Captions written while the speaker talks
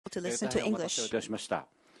to listen to 大変お待たせ English. いたしました。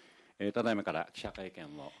ただいまから記者会見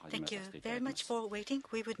を始めさ Thank you せていた very だきま much す。 for waiting.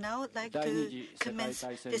 We would now like 第 to 二次世界 commence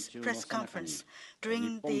大戦 this 中の press 最中に conference. 日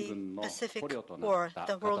During 本 the 軍の捕 Pacific 虜とな War, った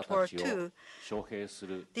the 方 World た War ちを II, 招聘す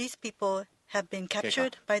る these people have been 計画、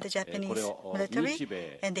 captured by the こ Japanese れを military 日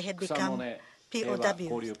米 and they had 草の become 根平和交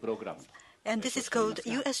POW. 流プログラム And this is called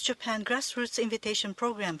U.S.-Japan Grassroots Invitation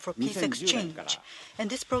Program for Peace 2010 Exchange. から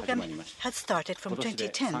And this program 始まりました had started from 今年で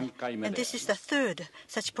 2010. 3回目 And で this is the third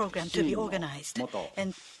such program to be 7人の organized. 元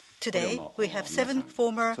And today 捕虜の we have 皆さん 7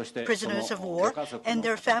 former そして prisoners of その war ご家族の and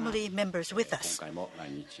their 方が family members with 今 us. 回も来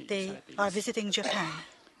日さ They れてい are ます。 visiting Japan.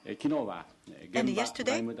 昨日は And 現場外 yesterday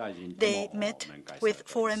務大臣と they も met 面会され with て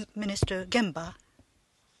おりま Foreign す。 Minister Gemba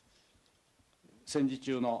戦時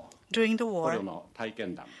中の during the 捕 war. 虜の体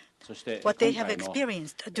験談、そして What they 今 have 回の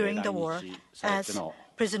experienced during the war 来日され as ての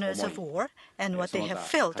prisoners of 思い war and what they have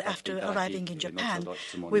その felt 他語ってい after ただき arriving in 後 Japan. ほど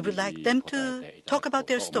質問 We に would like them 答 to えていただ talk こ about う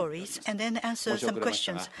と their 思っておりま stories す。 and then answer 申し some 遅れまし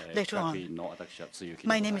た questions が、 later 企画 on. 員の私は露木でござ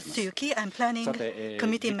My い name ま is す。 Tsuyuki. I'm planning さて、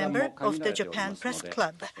 committee 時間 member も限 of ら the れており Japan ますの Press で、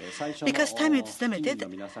 Club. 最初の Because time is 7 limited, 人の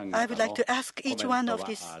皆さん I 方 would の like to ask コメン each ト one は of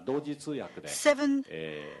these 同時通訳で、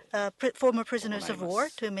 7former prisoners of war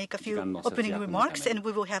to make a 時 few 間の節 opening 約のため remarks, and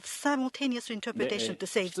we will have simultaneous で interpretation to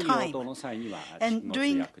save 質疑応 time. 答の際には And の通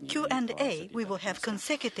during 訳に代わらせて Q&A, いた we だ will きま have すが、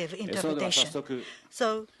 consecutive それでは早 interpretation. 速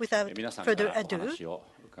So, without 皆さんか further らお ado, 話を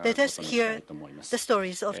伺う let こ us とにしたい hear と思いま the す。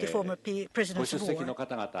 stories of the former ご prisoners 出 of 席 war. の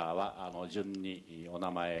方々は順にお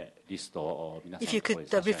名前リストを皆さん If you の方に could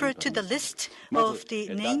差し上げ refer ると to 思い the ます list ま of ず the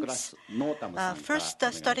ダグラ names, ス・ノータムさんから first お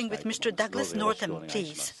願いしたい starting と with 思います Mr. Douglas どうぞよろしくお Northam, 願いしま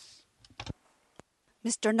please. す。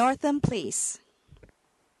 Mr. Northam, please.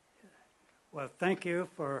 Well, thank you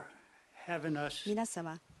for having us 皆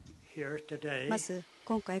様、 here today. まず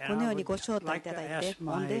今回このようにご招待いただいて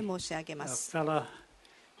御礼申し上げます。 fellow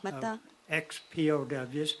また、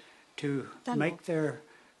 ex-POWs to 他の make their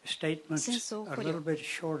statements 戦争 a 捕虜 little bit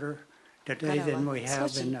shorter か today ら than は we 少 have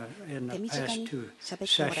し in the 手短 past に two 喋っ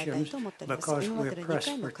てもらいたい sessions と思っております。 because 今ま we're での2 pressed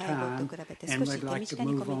回の for 会合 time と比べて and 少し we'd 手 like to 短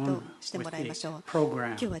に move コメント on をしても with らいま the しょう。 program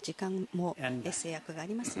今日は時間も And- 制約があ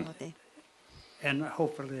りますので、 and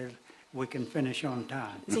hopefully we can finish on time.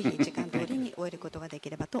 ぜひ時間通りに終えることができ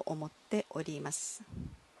ればと思っております。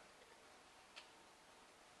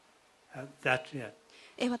That's it.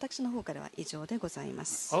 私の方からは以上でございま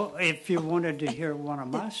す。 Oh, if you wanted to hear one of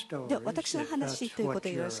my で stories, は私の if 話 that's というこ what と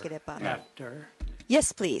でよろ you're しければ。 after.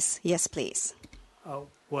 Yes, please. Yes, please.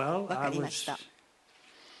 Well, わか I りま was した。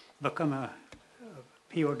 become a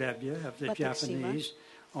POW of the 私は Japanese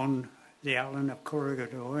on the island of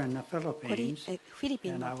Corregidor in the フ Philippines. ィリピ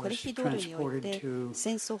ン And I のコレ was ヒドールにおい transported て to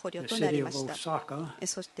戦争捕虜 the となり city ま of した。 Osaka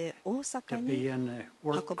そして大阪 to に be in the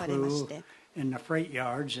work 運ばれまし crew て、 in the freight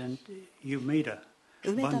yards, and you meet a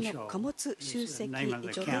梅田 bunch の of 貨物集積 the name of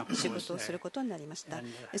the 所で camp 仕 was 事をする there. ことになりました And,。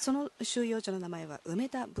その収容所の名前は梅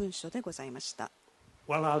田分所でございました。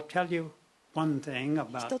 Well, I'll tell you one thing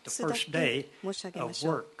about 一 the つだ first け day 申し上げま of し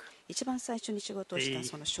ょう work.。一番最初に仕事をした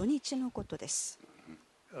その初日のことです。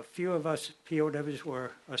 A few of us POWs were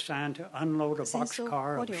assigned to unload a 戦争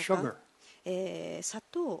boxcar 捕 of 虜 sugar. が砂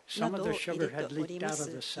糖などを入れております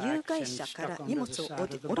有害者から荷物を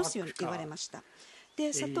下ろすように言われました。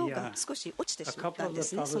で、砂糖が少し落ちて A しまった couple ん of で the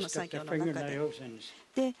すね、そ fellows の作 took 業 their の中で。 fingernails and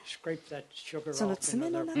で、 scraped that sugar その off 爪 into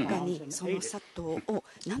の their 中に mouths そ and の ate 砂 it. 糖を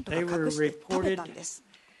なんとか They 隠 were して食べ reported たんです、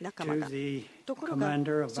仲間 to が。 the ところが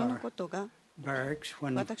commander、of その our ことが barracks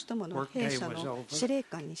when 私どもの workday 弊社 was の over. 司令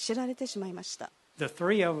官に知られてしまいました。 The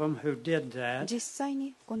three of them who did that, 実際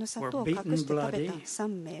にこの砂糖を隠して食べた3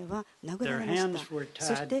名は殴られました。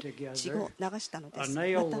そして血を流したのです。ま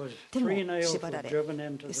た手も縛られ、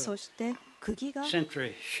そして釘が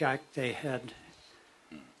sentry shack they had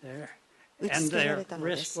there, 打ち and 付けら their れたの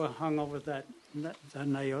で wrists す。 were hung over the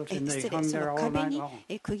nails, and they 失礼、 hung そ there の all 壁 night に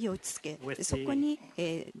long. 釘を打ち付け、 With そこに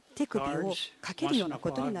手首を guards かけるような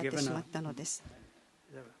ことになってしまったのです。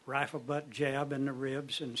 The rifle butt jab in the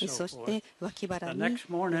ribs and そ so し forth. て脇腹 The に next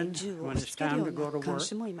morning, 銃を when 押 it's し付ける time よ to う go な to 看 work,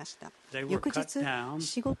 守もいました。 they were 翌 cut 日 down.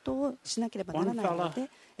 仕事をしなければならないの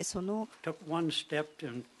で、その Took one step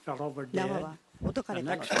and fell over 縄 dead. は落か The れ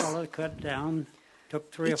たの next です。 fellow cut down, took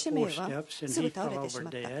 3 or 1名 4 は steps, and すぐ he 倒 fell れてし over ま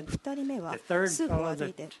った。 dead. 2人目は The third 数歩 fellow 歩い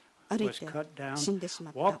that て歩い was て cut down 死んでし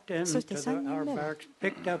まっ walked た。そして into 3 our 人目は barracks,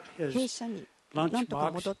 picked up 弊 his 社になんとか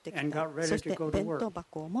戻ってき lunchbox, た。 and got ready そして to go to 弁当 work.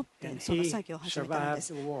 箱を持って And その he 作業を始めたので survived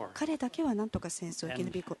す the。war. 彼だけはなんとか戦争を生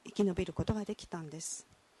き延びることができたんです。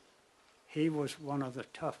 He was one of the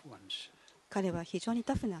tough ones. 彼は非常に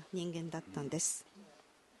タフな人間だったんです。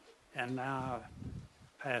 And now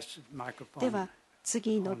I pass the で microphone. は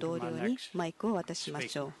次の同僚にマイクを渡しま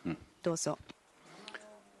しょう。どうぞ。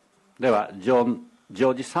ではジョン・ジ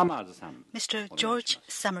ョージ・サマーズさん。Mr. George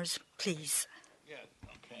Summers, please.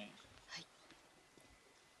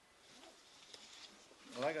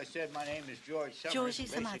 Like I said, my name is George George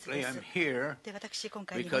Summers. Summers Basically, I'm here で、私今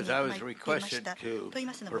回日本に because I 参 was りまし requested た。と to 言い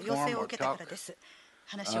ますのも要 perform 請を or 受けたか talk らです。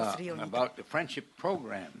話をするようにと。 about the friendship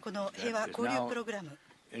program この平和 that is 交流 now プログラム。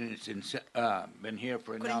 and it's been here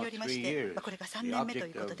for これに now よりま 3して、 years. これが3 The 年目と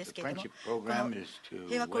いう object こと of で the すけれども、 friendship この program is to,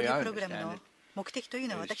 平和 the 交 way 流 I プログラム understand の it, 目的という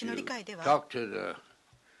のは is 私の理 to 解では、 talk to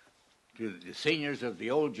the seniors of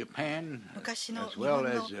the old Japan 昔の as 日本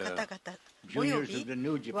well の as 方々およ juniors び of the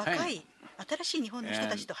new 若 Japan. い新しい日本の人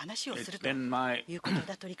たちと話をする It's と been my いうこと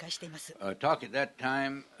だと理解しています。 talk at that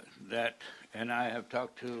time that, and I have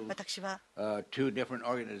talked to 私は two different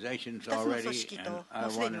organizations 2つの組 already, 織 and と I も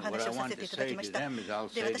うすでにお wanted, what 話 I をさ wanted せて to いただ say きま to した。 them is I'll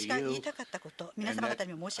で、 say 私 to が言い you, たかったこと、皆 and 様 that 方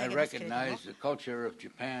にも申し I 上げますけれども、 recognize the culture of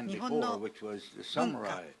Japan 日 before, 本の which was the 文化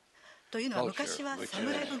samurai というのは昔は culture, which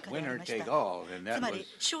侍文 is 化であり winner まし take た。 all, and つ that ま was り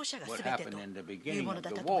勝者が what 全て happened in the という beginning もの of だ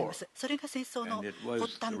っ the たと思いま war. す。それが戦争の And it 発 was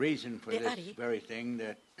the 端 reason for であ this り、 very thing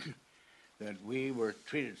that we were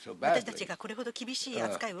treated so 私た badly ちがこれほど厳しい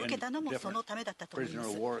扱いを受けたのもそのためだったと思いま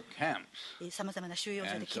prisoner す。 of war camps. さまざまな収容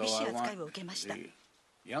所 And で so 厳しい I 扱い want を受けました。 the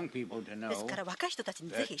young people to です know から若い人たちに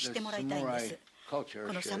ぜ that ひ the 知ってもらいたいんで samurai す。 culture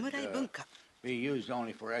この should 侍文化、 be used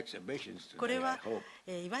only for exhibitions これ today, I は hope.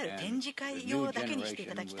 いわゆる展示会用だけにしてい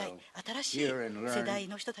ただきたい。新しい世代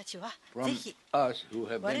の人たちはぜ From ひ us who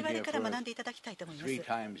have 我 been 々 here から for 学んでいただきたいと思いま 3す。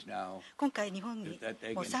 times now, 今回日本にthat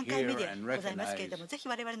they もう can 3回目で hear and ございますけれども、 recognize ぜひ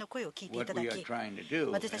我々の声を聞いてい what ただ we are き、 trying to do.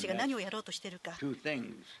 私たちが And 何 that's をやろうとしているか two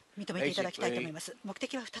things. 認めていただきたいと思い Basically, ます。目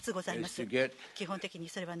的は2つございま is す to。get 基本的に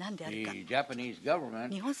それは何であるか。 the Japanese government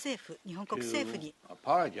日本政府、日本国政府 to に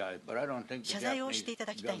apologize, but I don't think the 謝罪を Japanese していた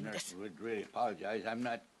だきたいんで government す。 would really apologize. I'm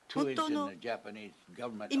not too 本当 interested の in the Japanese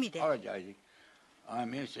government 意味で apologizing. I'm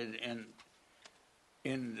interested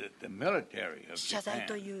in the military of 謝罪 Japan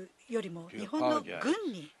というよりも to 日本の apologize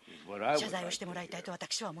軍に is what I 謝 would 罪を like してもらいたい to と hear.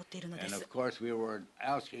 私は思っているので And す of。course, we were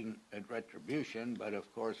asking at retribution, but of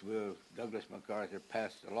course, Douglas MacArthur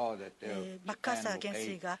passed a law that マッカーサー Japan will 元 pay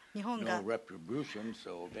帥が日本が no retribution,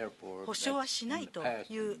 so therefore 保証は that's し in ない the と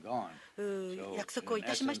past いう and gone. So 約束をい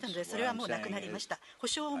たしましたので、 in それは essence, もう what な I'm くなり saying ま is した。保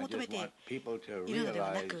証を I 求め just て want people to いるので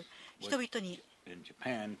はな realize く、 what 人々に in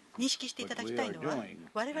Japan 認識していただきたいのは、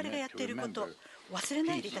我々がやっていることを忘れ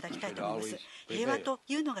ないでいただきたいと思います。平和と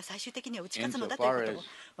いうのが最終的には打ち勝つのだというこ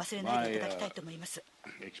とを忘れないでいただきたいと思います。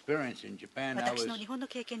 experience in Japan. 私の日本の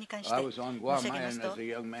経験に関して I 申 was on し Guam 上げます Island と as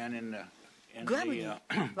a、young man in the グアムに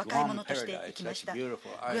若い Guam 者として行 paradise. きま Such し a た。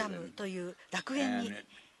 beautiful グアム island. という楽園 And に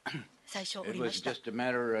最初お it りま was した。 just a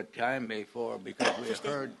matter of time before, because we そして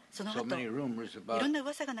heard その so 後、 many rumors いろ about んな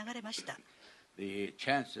噂が流れました。 the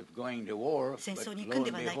chance of going to war. 戦 But 争に lo 行くんで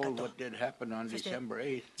and はないか behold, と。 what did happen on そして December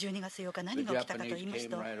 8th 12月8日何が起きたかと言います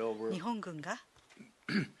と、日本軍が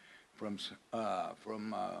from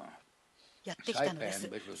やってきたので Saipan, す。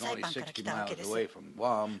 which was サイ only パンから来60たわけ miles です。 away from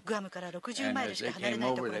Guam. グアムから60マイ And ル as しか they 離れ came な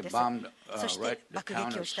いとこ over, ろ they です。 bombed そし right て the 爆 town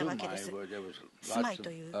撃 of をしたわけで Sumai, す。 where there was スマイ lots と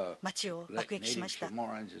いう of 町を爆撃しま native した。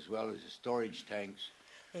 Chamorros as well as the storage tanks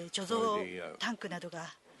貯蔵タンクなどが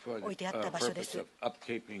for 置い the てあった場所で purpose す。 of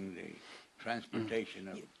upkeeping the transportation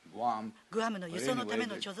of Guam. グアムの輸送のため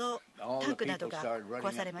の貯蔵タンクなどが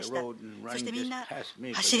壊されました。そしてみんな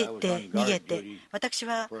走って逃げて、私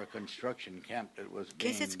は for a construction camp that was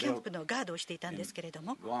建 being 設キャン built プのガードをしていたんですけれど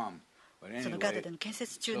も、 Guam. But そのガード anyway, での建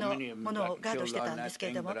設中のものをガードしてたんですけ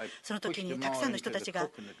れども、その時にたくさんの人たちが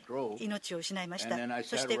命を失いました。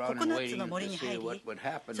そしてココナッツの森に入り、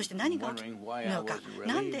そして何が起きるのか、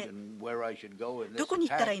なんでどこに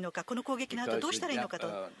行ったらいいのか、この攻撃の後どうしたらいいのか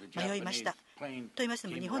と迷いました。と言います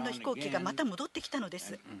のも、日本の飛行機がまた戻ってきたので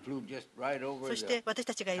す。そして私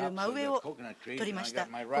たちがいる真上を取りました。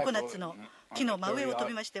ココナッツの木の真上を飛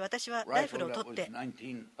びまして、私はライフルを取って、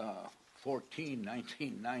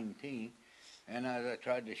1919 and as I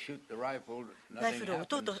tried to shoot the rifle, ライ nothing フルを撃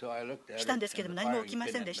とう happened. と So I looked at したん it, ですけど and も the 何も起き firing ま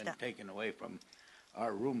せん pin で had し been た。 taken away from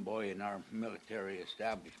our room boy in our military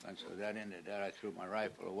establishment. So that ended that. I threw my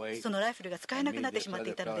rifle away. そのライフルが使えなくなってしまっ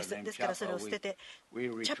ていたのです。ですからそれを捨てて、チ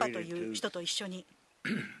ャパという人と一緒に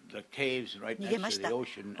The caves right 逃げ next ま to し the た。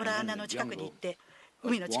 ocean ホラー and 穴 in の the 近くに行 jungle. って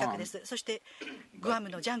海の近くです。そしてグアム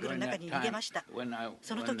のジャングルの中に逃げました。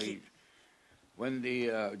その時 when the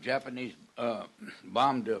Japanese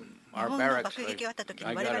bombed 日 our 本の barracks, 爆撃があった時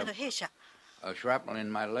I に我々 got の兵舎、 a shrapnel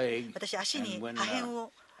in my leg, 私足 and に when 破片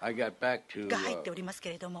を I got back to が入っておりますけ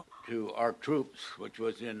れども、 to our troops, which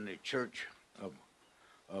was in the church of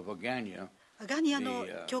Agania, アガニアの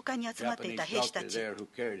教会に集まっていた Japanese 兵士た doctor ち、 there who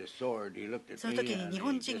carried a sword, he looked at その me 時に and 日 he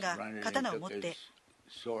本人 just が ran in and 刀を he 持っ took て his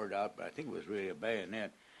sword out, but I think it was really a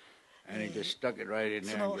bayonet, and he just stuck it right in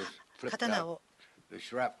そ there の and just flipped 刀 out. を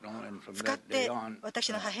使って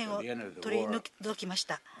私の破片を取り除きまし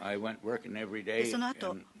た。でその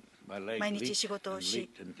後毎日仕事をし、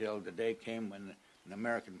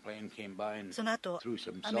その後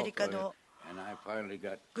アメリカの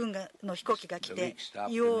軍の飛行機が来て硫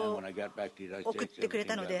黄を送ってくれ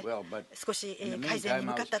たので、少し改善に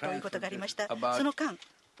向かったということがありました。その間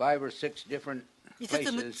5つ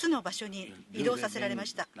6つの場所に移動させられま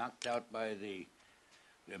した。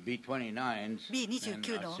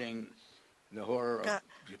B29 のが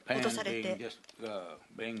落とされて、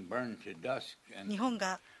日本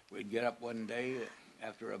が殲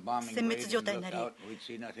滅状態になり、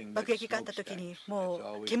爆撃があったときに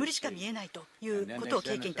もう煙しか見えないということを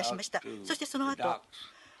経験いたしました。そしてその後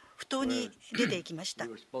埠頭に出ていきました。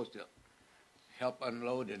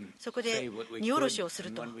そこで荷下ろしをす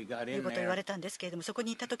るということを言われたんですけれども、そこ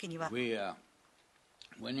に行ったときには倉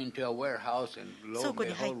庫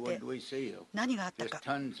に入って何があったか、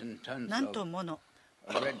何トンもの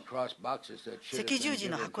赤十字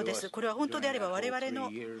の箱です。これは本当であれば我々の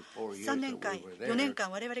3年間4年間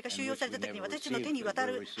我々が収容された時に私たちの手に渡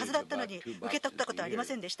るはずだったのに受け取ったことはありま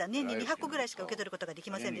せんでした。年に200個ぐらいしか受け取ることができ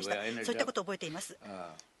ませんでした。そういったことを覚えています。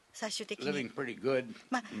最終的に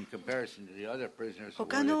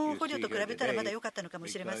他の捕虜と比べたらまだ良かったのかも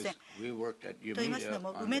しれません。と言いますの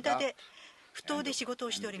も、梅田で埠頭で仕事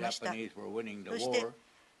をしておりました。そして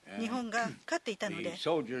日本が勝っていたので、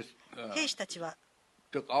兵士たちは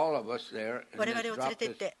我々を連れて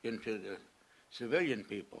行って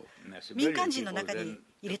民間人の中に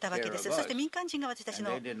入れたわけです。そして民間人が私たち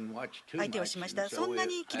の相手をしました。そんな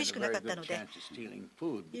に厳しくなかったので、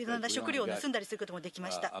いろんな食料を盗んだりすることもでき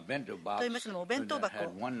ました。と言いますのも、お弁当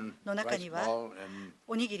箱の中には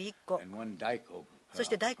おにぎり1個、そし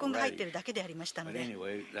て大根が入っているだけでありましたので、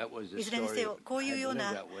いずれにせよこういうよう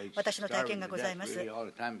な私の体験がございます。日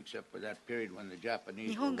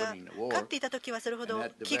本が勝っていた時はそれほど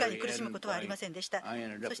飢餓に苦しむことはありませんでした。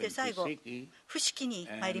そして最後伏木に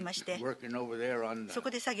参りまして、そこ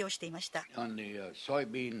で作業をしていました。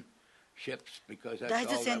大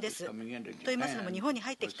豆船です。と言いますのも、日本に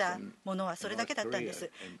入ってきたものはそれだけだったんで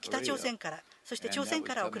す。北朝鮮から、そして朝鮮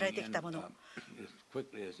から送られてきたもの、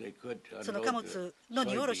その貨物の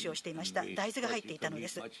荷下ろしをしていました。大豆が入っていたので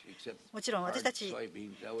す。もちろん私たちは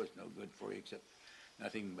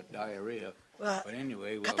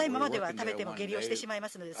硬いままでは食べても下痢をしてしまいま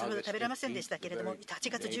すので、それほど食べられませんでしたけれども、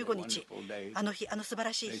8月15日、あの日、あの素晴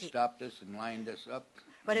らしい日、我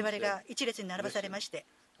々が一列に並ばされまして、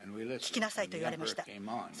聞きなさいと言われました。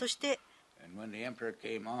そして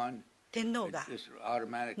天皇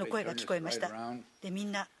の声が聞こえました。で、み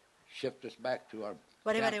んな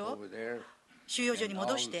我々を収容所に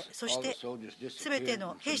戻して、そして全て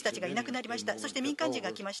の兵士たちがいなくなりました。そして民間人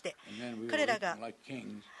が来まして、彼らが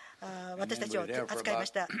私たちを扱いまし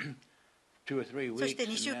た。そして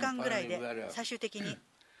2週間ぐらいで最終的に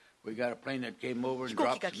飛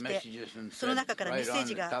行機が来て、その中からメッセー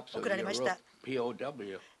ジが送られました。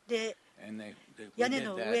で、屋根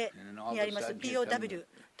の上にあります POW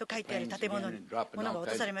と書いてある建物が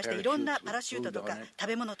落とされまして、いろんなパラシュートとか食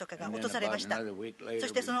べ物とかが落とされました。そ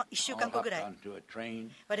してその1週間後ぐらい、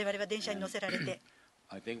我々は電車に乗せられて、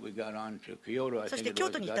そして京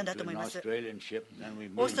都に行ったんだと思います。オ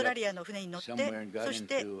ーストラリアの船に乗って、そし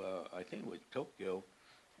て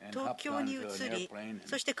東京に移り、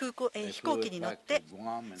そして飛行機に乗って、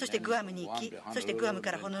そしてグアムに行き、そしてグアム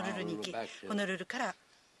からホノルルに行き、ホノルルから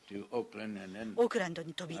オークランド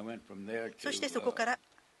に飛び、そしてそこから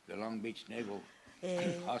ロング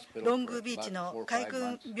ビーチの海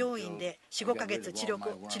軍病院で 4,5 ヶ月治療を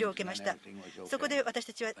受けました。そこで私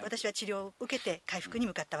は治療を受けて回復に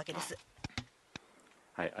向かったわけです。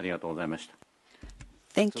はい、ありがとうございました。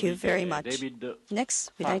Thank you very much.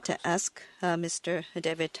 Next, we'd like to ask Mr.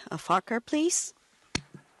 David Farquhar, please.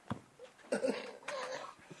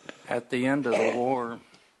 At the end of the war,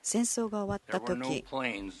 戦争が終わった there were no 時、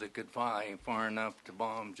 planes that could fly far enough to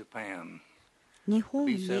bomb Japan. 日本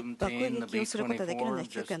に爆撃をすることができるような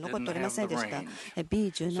飛行機は残っておりませんでした。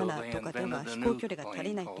B17 とかでは飛行距離が足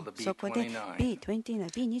りないと、そこで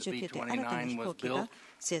B29、B29 という新たな飛行機が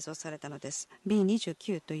製造されたのです。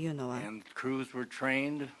B29 というのは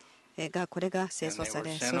これが製造さ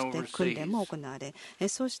れ、そして訓練も行われ、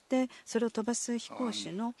そしてそれを飛ばす飛行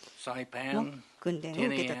士の訓練を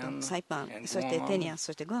受けたと、サイパン、そしてテニアン、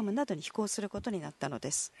そしてグアムなどに飛行することになったので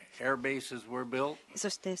す。そ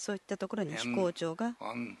してそういったところに飛行場が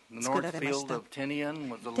作られました。テニアン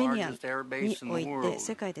において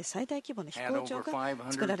世界で最大規模の飛行場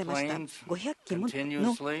が作られました。500機も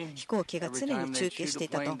の飛行機が常に中継してい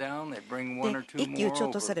たと。で、1機撃ち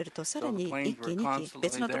落とされると、さらに1機、2機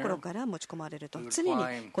別のところから持ち込まれると、常に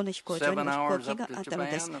この飛行場にも飛行機があったの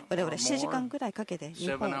です。我々7時間ぐらいかけて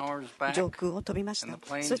日本上空を飛びました。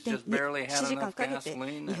そして7時間かけて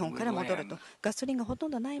日本から戻ると、ガソリンがほと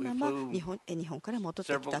んどないまま日本から戻っ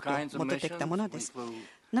てきたものです。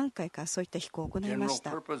何回かそういった飛行を行いまし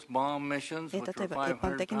た。例えば一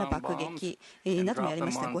般的な爆撃などもやりま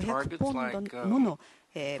した。500ポンドもの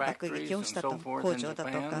爆撃をしたと、工場だ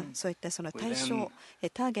とか、そういったその対象、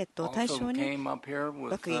ターゲットを対象に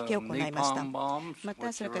爆撃を行いました。ま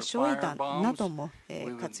た、それから焼夷弾なども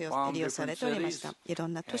利用されておりました。いろ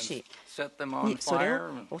んな都市にそれ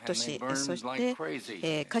を落とし、そして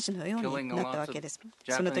火事のようになったわけです。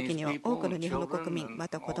その時には多くの日本の国民、ま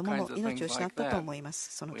た子供も命を失ったと思いま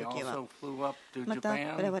す。その時は。また、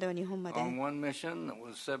我々は日本まであるミ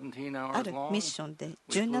ッションで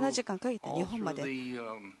17時間かけて日本まで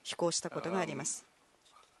飛行したことがあります。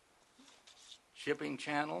例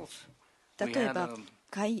えば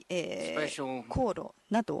航路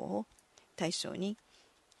などを対象に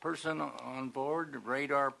落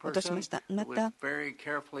としました。またデ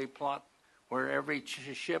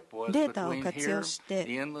ータを活用して、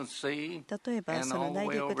例えばその内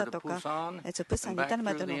陸だとかプサンに至る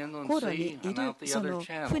までの航路にいるその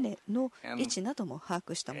船の位置なども把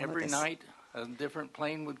握したものです。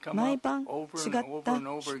毎晩違った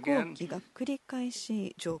飛行機が繰り返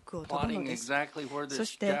し上空を飛ぶのです。そ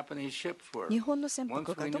して日本の船舶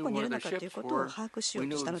がどこにいるのかということを把握しよう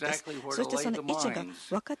としたのです。そしてその位置が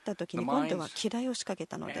分かったときに今度は機雷を仕掛け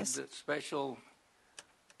たのです。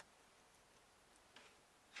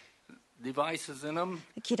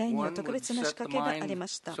機雷には特別な仕掛けがありま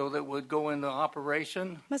した。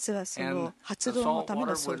まずはその発動のため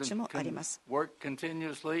の装置もあります。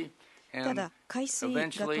ただ海水が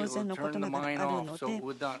当然のことながらあるので、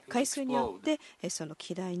海水によってその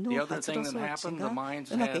機雷の発動装置がうま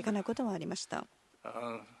くいかないこともありました。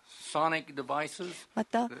ま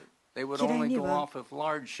た機雷には例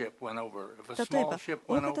えば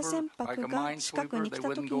大型船舶が近くに来た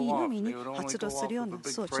ときにのみに発動するような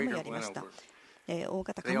装置もやりました。大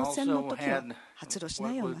型貨物船の時は発動し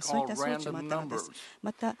ないようなそういった装置もあったのです。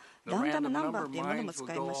またランダムナンバーというものも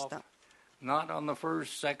使いました。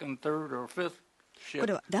こ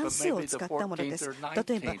れは乱数を使ったものです。例え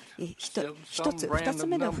ば1つ、2つ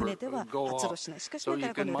目の船では発動しない。しかしなが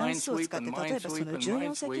らこの乱数を使って、例えばその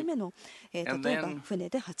14隻目の例えば船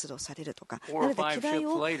で発動されるとか、なので機雷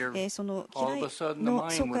をその機雷の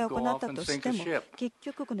掃海を行ったとしても、結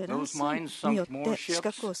局この乱数によって死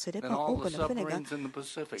角をすれば多くの船が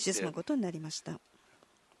沈むことになりました。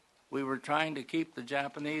我々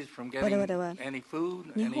は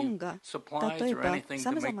日本が例えば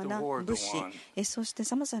さまざまな物資、そして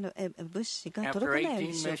さまざまな物資が届かないよう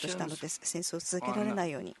にしようとしたのです。戦争を続けられな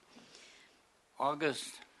いように。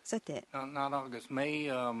さて、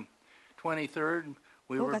5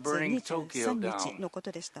月23日のこと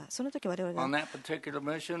でした。その時我々は東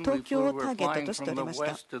京をターゲットとしておりまし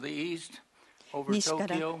た。西か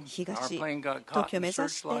ら東、東京を目指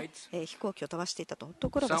して飛行機を飛ばしていたと。と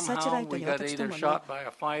ころがサーチライトに私どもの航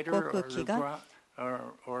空機が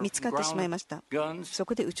見つかってしまいました。そ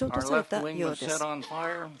こで撃ち落とされたようです。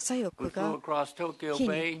左翼が火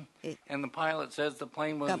に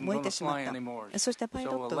が燃えてしまった。そしてパイ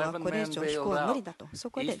ロットはこれ以上飛行は無理だと、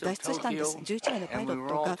そこで脱出したんです。11名のパイロッ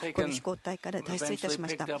トがこの飛行隊から脱出いたしま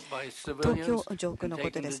した。東京上空の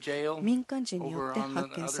ことです。民間人によって発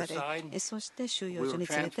見され、そして収容所に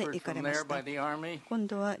連れて行かれました。今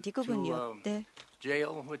度は陸軍によって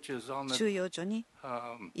収容所に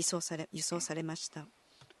輸送されました。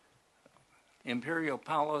ち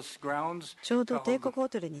ょうど帝国ホ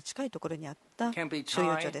テルに近いところにあった収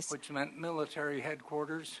容所です。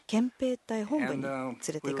憲兵隊本部に連れ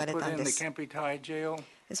て行かれたんです。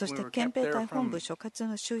そして憲兵隊本部所轄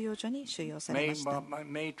の収容所に収容されました。5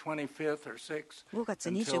月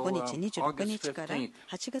25日、26日から8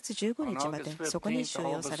月15日までそこに収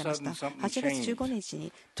容されました。8月15日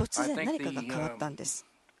に突然何かが変わったんです。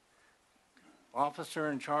ち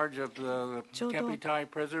ょうど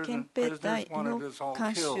憲兵隊の監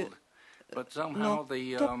修のト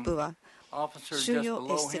ップは収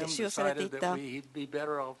容されていた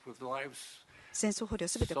戦争捕虜を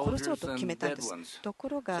すべて殺そうと決めたんです。とこ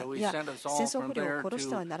ろが、いや、戦争捕虜を殺し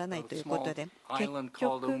てはならないということで、結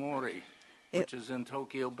局、東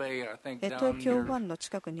京湾の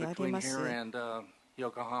近くにあります、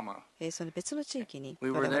その別の地域に我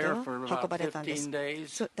々は運ばれたんです。大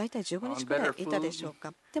体15日くらいいたでしょう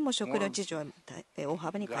か。でも食料事情は大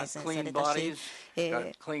幅に改善されたし、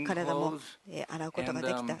体も洗うことが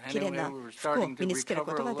できた、きれいな服を身につける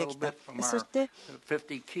ことができた。そして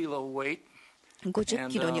50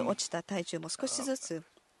キロに落ちた体重も少しずつ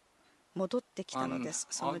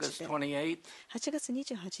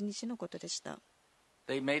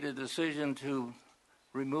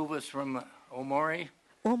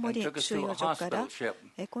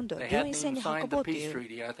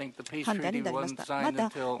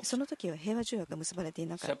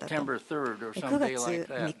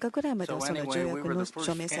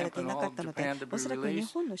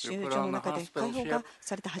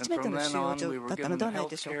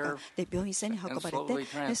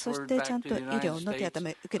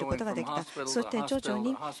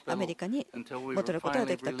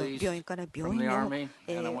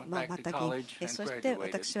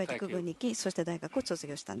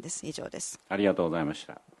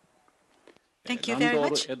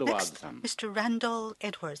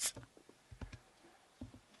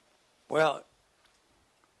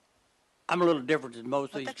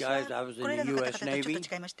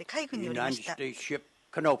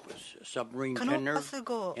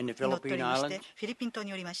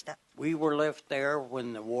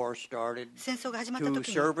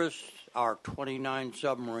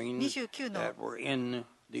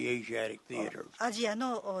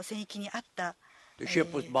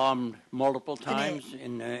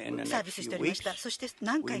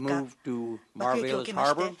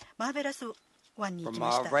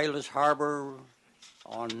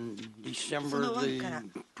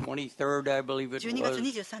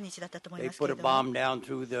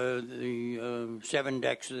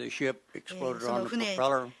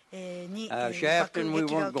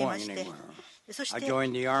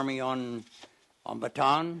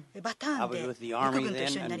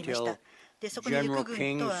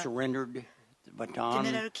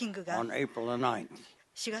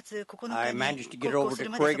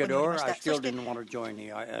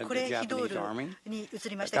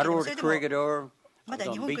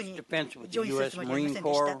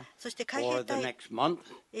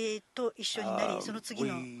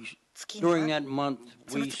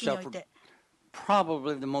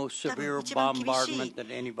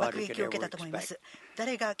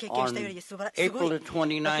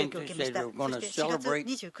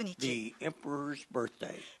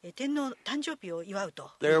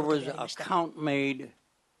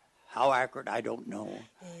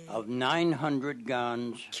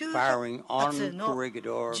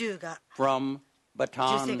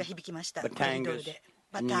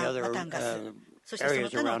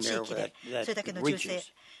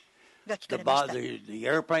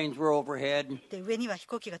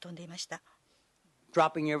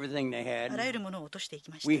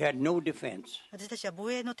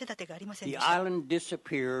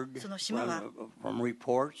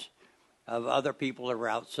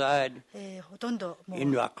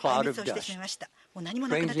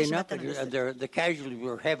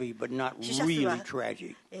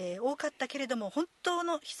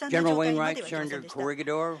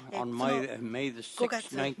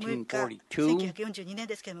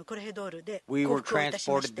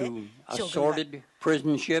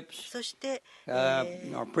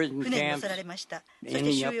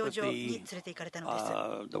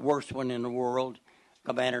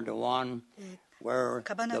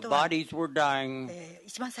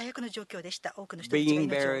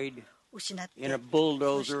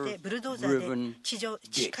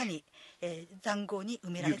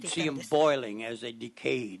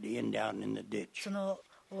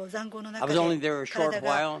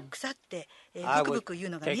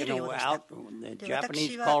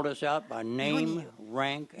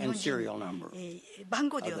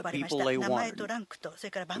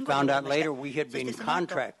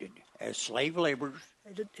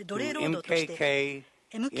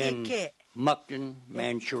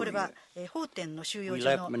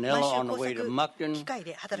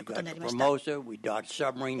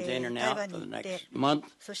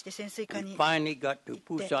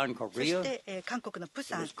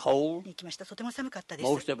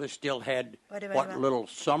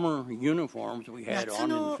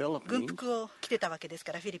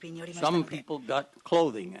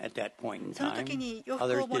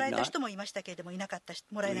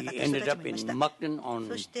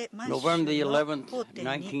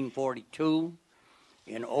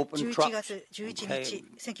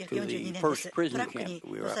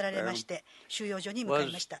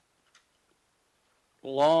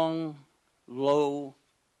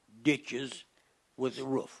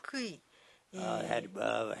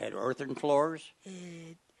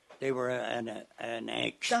They were an 塹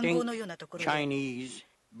壕 extinct のようなところで Chinese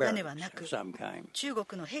屋根は barracks な of く some kind. 中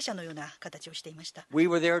国の兵舎のような形をしていました。 We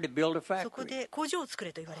were there to build a そこ factory. で工場を作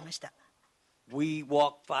れと言われました。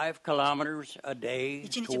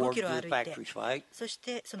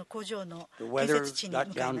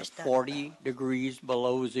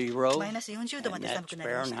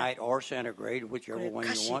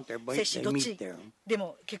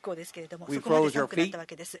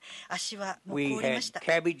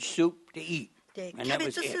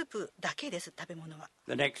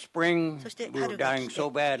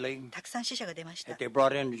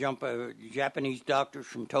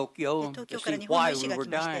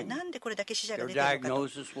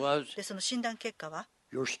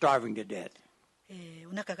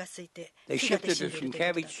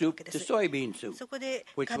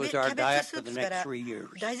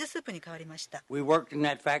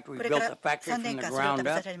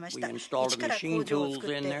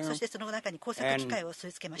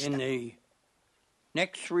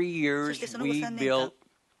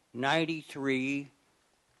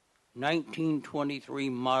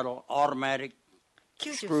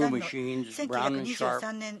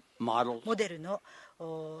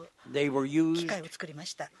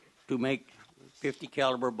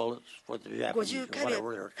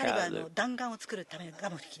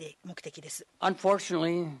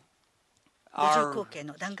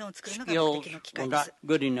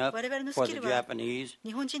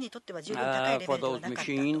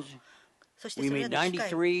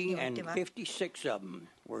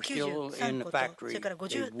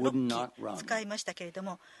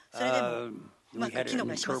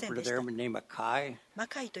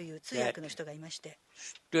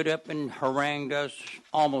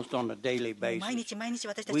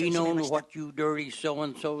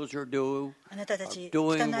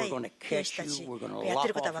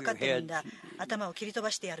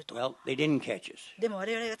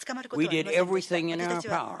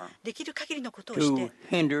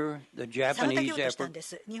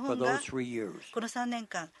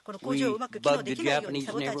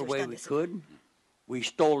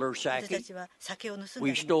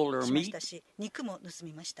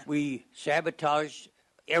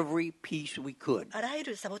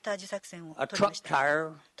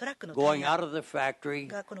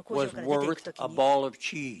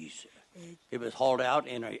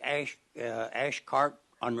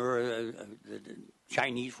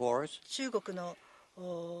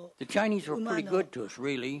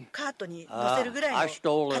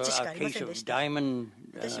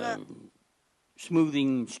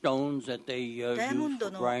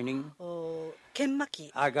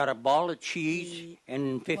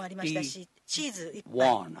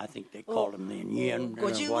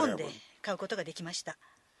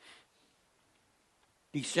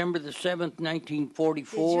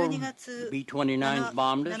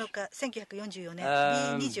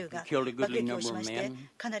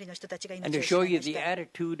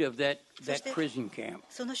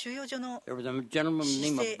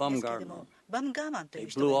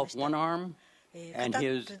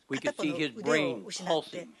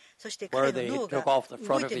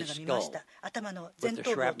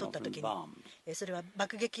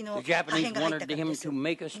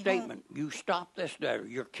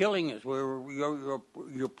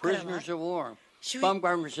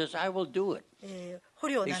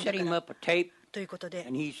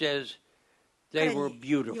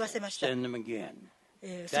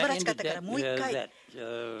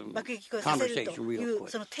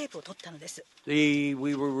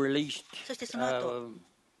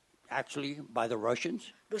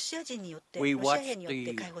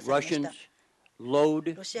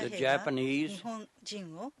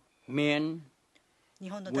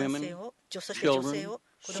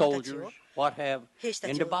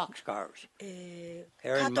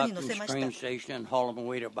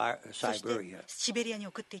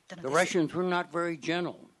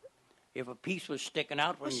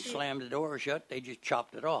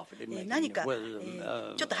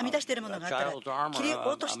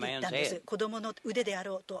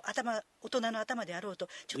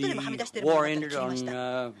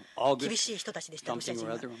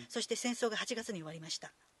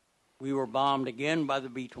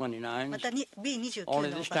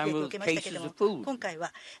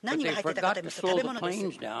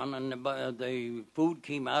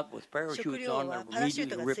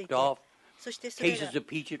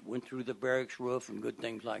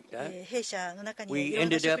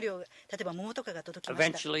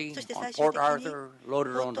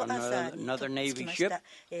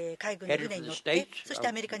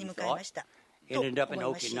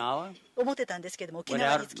ってたんですけども、沖 went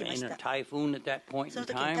縄に out 着きまし in a た。 typhoon at that point そ in の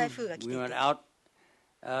時に time. 台風が来てい We て went out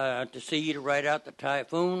to sea to ride out the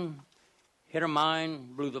typhoon, hit a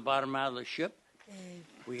mine, blew the bottom out of the ship.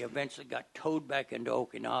 機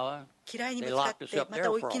雷にぶつかってま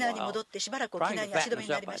た沖縄に戻ってしばらく沖縄に足止めに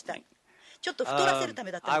なりました。ちょっと太らせるた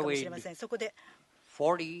めだったのかもしれません。そこで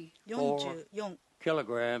44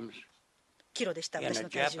キロでした。私の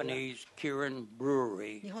体重は日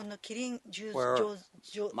本のキリン醸造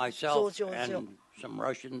所で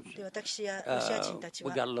私やロシア人たち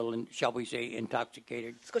は少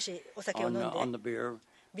しお酒を飲んで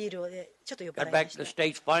ビールをちょっと酔っ払いました。そして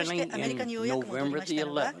アメリカにようやく戻りました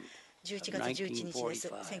のが11月11日です。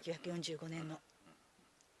1945年の。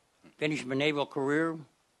Finished my naval career.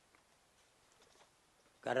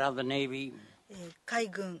 Got out of the Navy. 海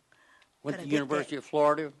軍 Went to the University of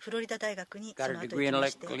Florida. フロリダ大学にそ Got の a 後 degree 行 in きま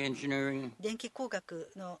して electrical engineering. 電気工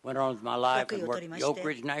学の Went on with my life 学位 and を取り worked ま at し Oak て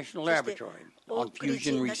Ridge National そして Laboratory オ on ークリッ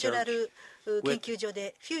ジ fusion ナチュラ research. ル研究所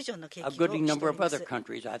でフュージョンの研 A 究をして goodly お number り of ま other す。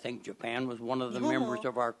 countries. I think Japan was one of the 日本も members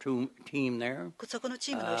of our team there. そこの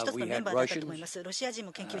チームの一つのメンバーだったと思います。ロシア人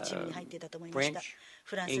も研究チームに入っていたと思いました。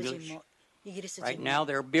フランス人もイギリス人 Right も now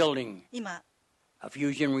they're building 今 a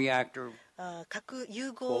fusion reactor 核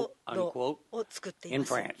融合炉を作ってい in ま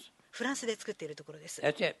す。 France. フランスで作っているところです。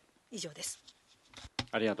 That's it. 以上です。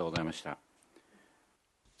ありがとうございました。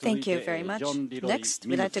 Thank you very much. Next,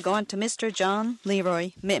 we'd like to go on to Mr. John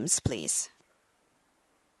Leroy Mims, please.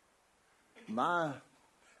 My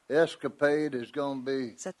escapade is going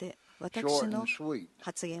to be さて、私 short の and sweet.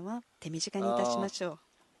 発言は手短にいたしましょう。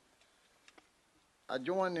 I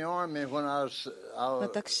joined the army when I was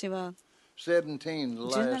私は17 the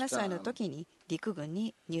 17 last 歳の time. 時に陸軍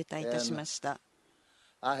に入隊いたしました。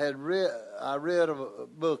I read a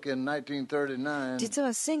book in 1939. 実は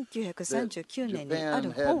1939年にあ Japan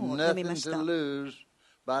る had 本を読みま nothing し to た。 lose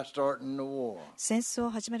by starting the war. 戦争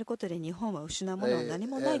を始めることで日本は失うものは何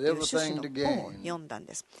もないという趣旨の本を読んだん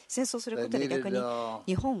です。戦争することで逆に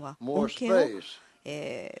日本は恩恵を受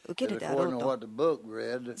けるであろう According to と。 what the book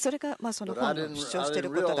read. それがその But I 本の didn't, 主張 I している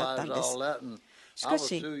didn't ことだった realize んです。 all that, and し I か was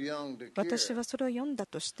し too young to 私 care. はそれを読んだ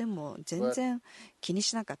としても全然気に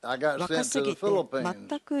しなかった。 I got 若す sent to ぎ the て Philippines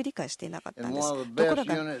全く理解していなかったん in です。 one of the とこ best ろ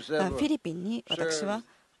が units フ ever ィリピンに私は served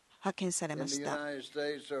派遣され in ま the した。 United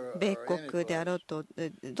States or 米 any 国であろ place.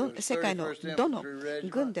 うと世界のどの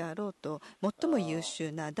軍であろうと最も優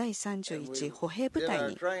秀な第31歩兵部隊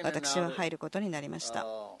に私は入ることになりました。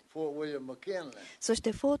 Fort William McKinley. そし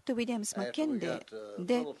てフォート・ウィリアムス・マッケン After we レ got ー to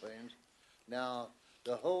で the Philippines. Now,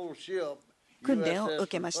 the whole ship, 訓練を USS 受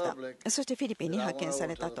けました。 Republic, そしてフィリピンに that I 派遣 went さ over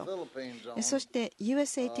れ to た the と。 Philippines on そして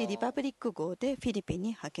USAT リパブリック号でフィリピンに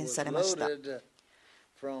派遣されました。 loaded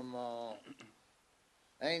from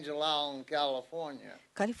Angel Island, California.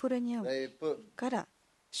 カリフォルニア They put から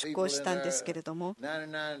出港したんですけれども、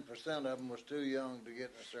 99% of them was too young to get in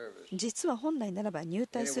the service. 実は本来ならば入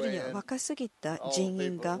隊するには若すぎた人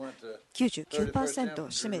員が 99% を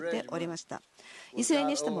占めておりました。いずれ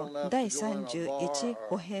にしても第31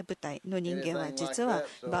歩兵部隊の人間は実は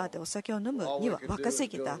バーでお酒を飲むには若す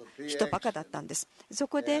ぎた人ばかだったんです。そ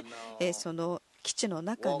こでその基地の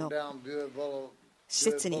中の Walk down Buell 施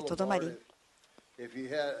設にとどまり、 If you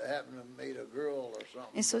happen to meet a girl or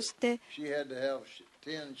something, そして she had to have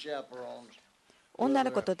 10 chaperones. 女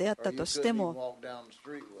の子と出会ったとして Or you も couldn't even walk down the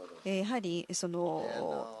street with her. やはりそ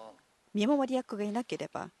の見守り役がいなけれ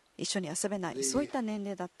ば一緒に遊べない、そういった年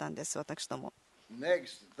齢だったんです、私ども。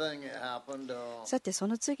 Next thing that happened, さてそ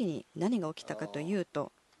の次に何が起きたかという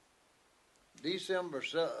と、 December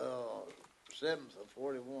 7th of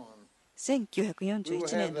 41,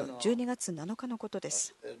 1941年の12月7日のことで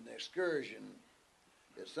す。 an excursion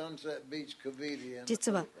at Sunset Beach, Cavite in the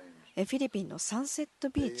実は Philippines. フィリピンのサンセット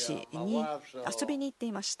ビーチに遊びに行って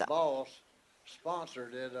いました。 Boss sponsored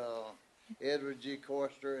it, Edward G.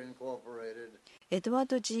 Coaster Incorporated. エドワー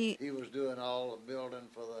ド G. He was doing all the building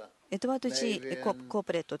for the エドワード G. コー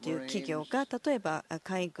ポレートという企業が例えば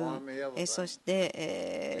海軍、そし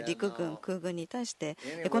て陸軍、空軍に対して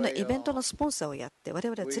このイベントのスポンサーをやって我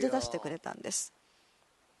々を連れ出してくれたんです。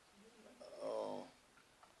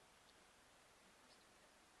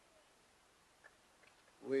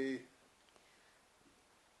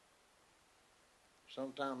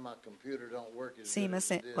 すいま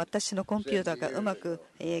せん、私のコンピューターがうまく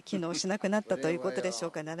機能しなくなったということでしょ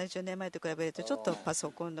うか。70年前と比べるとちょっとパソ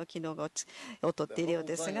コンの機能が劣っているよう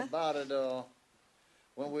ですが、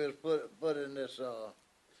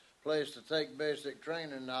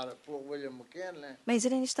いず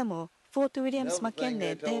れにしてもフォート・ウィリアムス・マッケン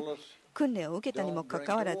レーで訓練を受けたにもか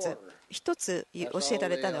かわらず、一つ教えら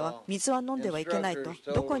れたのは水は飲んではいけないと、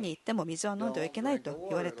どこに行っても水は飲んではいけないと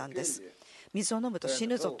言われたんです。水を飲むと死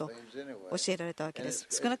ぬぞと教えられたわけです。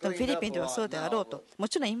少なくともフィリピンではそうであろうと。も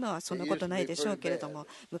ちろん今はそんなことないでしょうけれども、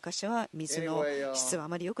昔は水の質はあ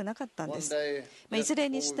まり良くなかったんです。いずれ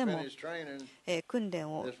にしても訓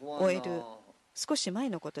練を終える少し前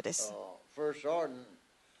のことです。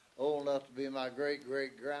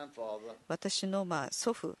私の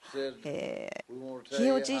祖父、ひ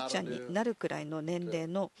いおじいちゃんになるくらいの年齢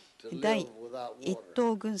の第一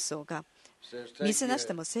等軍曹が水なし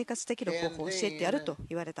でも生活できる方法を教えてやると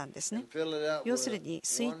言われたんですね。要するに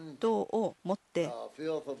水筒を持って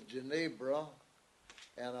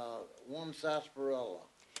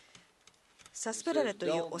サスペラレとい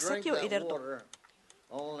うお酒を入れると、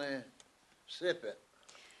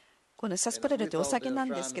このサスペラレというお酒なん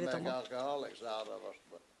ですけれども、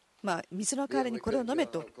水の代わりにこれを飲め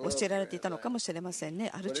と教えられていたのかもしれませんね。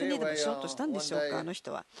アル中にでもしようとしたんでしょうか、あの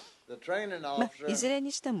人は。いずれ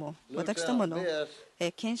にしても私どもの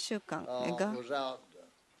研修官が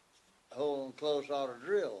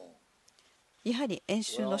やはり演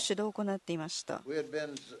習の指導を行っていました。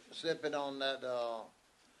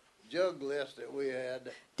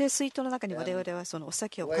で、水筒の中に我々はそのお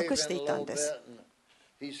酒を隠していたんです。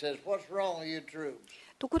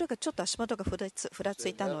ところがちょっと足元がふらつ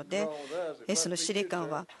いたので、その司令官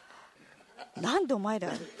はなんでお前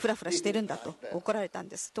らフラフラしているんだと怒られたん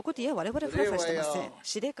です。ところで、いや我々フラフラしてません、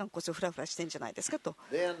司令官こそフラフラしてるんじゃないですかと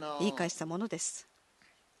言い返したものです。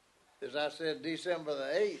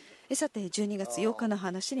さて12月8日の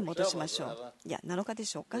話に戻しましょう。いや7日で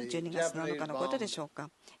しょうか、12月7日のことでしょう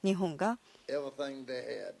か。日本が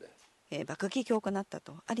爆撃を行った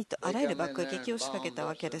と、ありとあらゆる爆撃を仕掛けた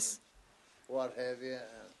わけです。も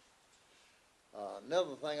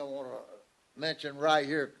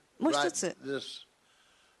う一つ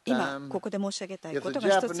今ここで申し上げたいことが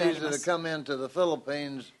一つあります。フ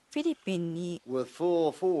ィリピンに例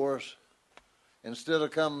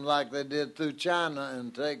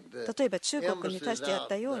えば中国に対してやっ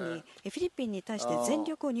たようにフィリピンに対して全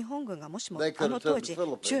力を日本軍がもしもあの当時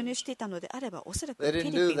注入していたのであれば、おそらくフィ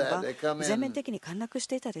リピンは全面的に陥落し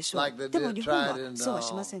ていたでしょう。でも日本はそうは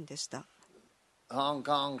しませんでした。例えば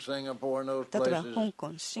香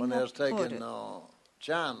港、シンガポール、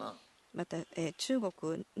また中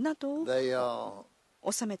国などを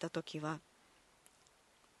収めたときは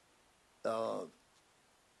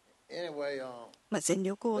全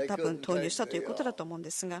力を多分投入したということだと思うん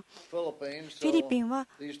ですが、フィリピンは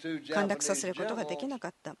陥落させることができなか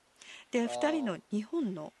った。で、2人の日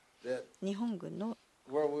本軍の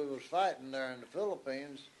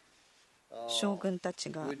将軍たち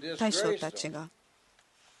が、大将たちが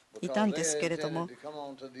いたんですけれども、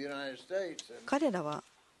彼らは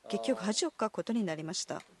結局恥をかくことになりまし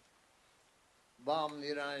た。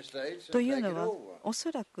というのは、お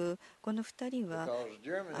そらくこの2人は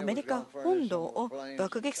アメリカ本土を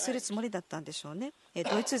爆撃するつもりだったんでしょうね。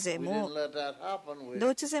ドイツ勢も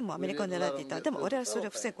アメリカを狙っていた。でも我々はそれを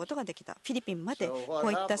防ぐことができた。フィリピンまでこ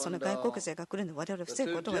ういったその外国勢が来るのを我々は防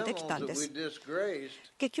ぐことができたんです。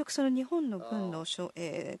結局その日本の軍の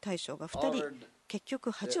大将が2人結局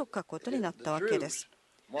恥をかくことになったわけです。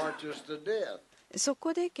そ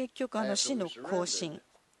こで結局死の行進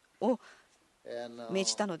を命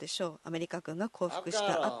じたのでしょう。アメリカ軍が降伏し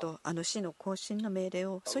た後、死の行進の命令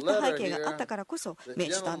を、そういった背景があったからこそ命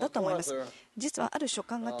じたんだと思います。実はある書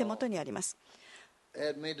簡が手元にあります。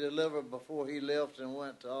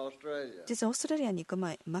実はオーストラリアに行く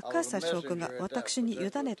前、マッカーサー将軍が私に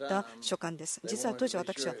委ねた書簡です。実は当時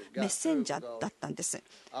私はメッセンジャーだったんです。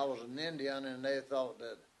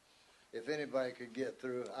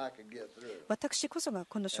私こそが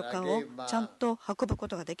この書簡をちゃんと運ぶこ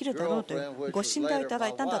とができるだろうというご信頼をいただ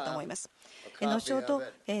いたんだと思います。後ほど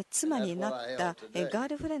妻になったガー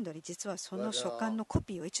ルフレンドに実はその書簡のコ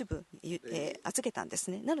ピーを一部預けたんで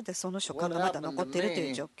すね。なのでその書簡がまだ残っていると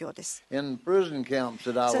いう状況です。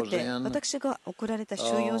さて、私が送られた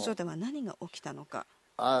収容所では何が起きたのか。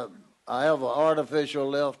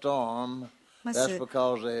まず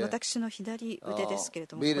私の左腕ですけれ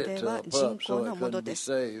ども、これは人工のもので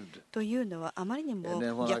す。というのは、あまりにも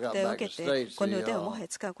虐待を受けて、この腕をもはや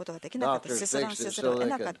使うことができなかった、切断せざるを得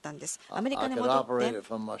なかったんです。アメリカに戻って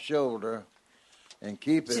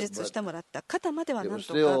手術をしてもらった肩まではなん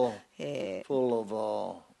とか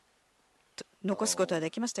残すことは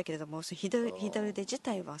できましたけれども、左腕自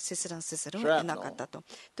体は切断せざるを得なかったと。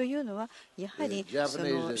というのは、やはりそ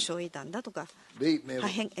の焼夷弾だとか破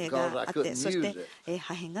片があって、そして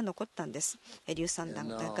破片が残ったんです。硫酸弾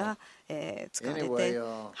が使われて、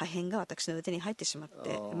破片が私の腕に入ってしまっ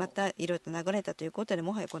て、またいろいろと殴られたということで、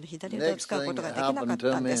もはやこの左腕を使うことができなかっ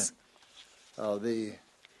たんです。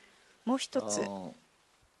もう一つ、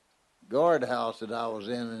guardhouse that I was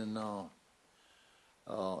in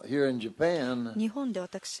here in Japan, 日本で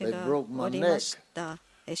私 they が broke お my りま neck した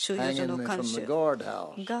収容所 hanging の me 看 from 守 the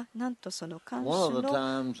guardhouse. がなんとその看 One 守 of the の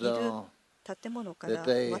times いる建物から that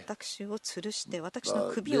they 私を吊るして私の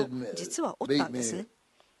首を実は折った beat んですね。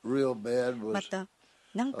 me real bad ま was た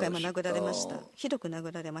何回も殴られました。ひどく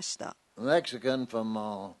殴られました。 a Mexican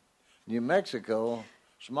from New Mexico,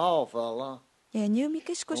 small fella, ニューメ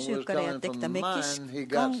キシコ州からやってきたメキシ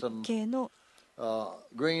カン系の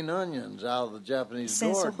green onions out of the Japanese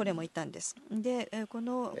戦争捕 garden. 虜もいたんです。で、こ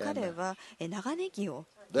の彼は長ネギを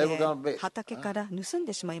They were gonna be- 畑から盗ん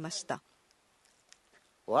でしまいました。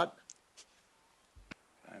 What?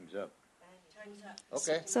 Time's up.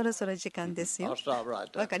 Okay, そろそろ時間ですよ I'll。stop right わ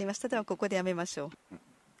there. かりました。ではここでやめましょう。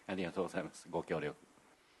ありがとうございます。ご協力。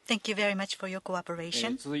Thank you very much for your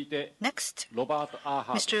cooperation. 続いて Next, ロバート・アー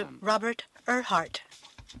ハート Mr. さん。 Robert Ehrhart.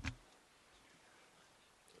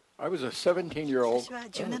 I was a 17-year-old 私は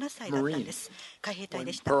17歳だったん Marine です。海兵隊 when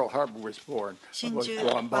でした。 Pearl Harbor was born. I 真 was 珠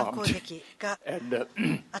bomb 湾攻 bombed. 撃が And,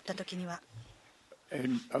 あった時には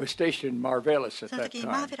and I was stationed in Marvelis at その that 時に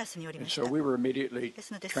マー time. ベラスにおりま And した。 so we were immediately で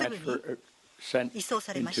すのですぐに sent 移送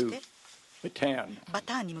されまし into て Bataan, バ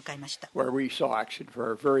ターンに向かいました。 where we saw action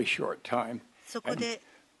for a very short time. そこで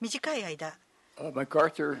短い間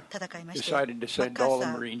MacArthur 戦いまして、 decided to マ send ッカー all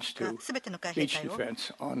サ the ー Marines が to すべての海兵 beach 隊を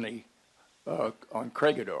defense on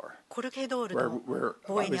Corregidor, コルゲドール where, の where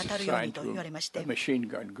防 I 衛に was 当たるように assigned と to 言われまして a machine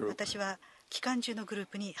gun group. 私は機関銃のグルー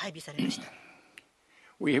プに配備されました。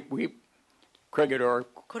 Corregidor,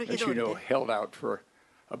 Corregidor as you know, で held out for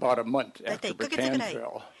about a month 大体 after 1ヶ月ぐ Bataan らい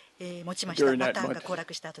fell. 持ちました。 During バ that ターンが month, 崩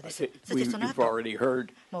落した後で I す。 think そしてその we've 後 already heard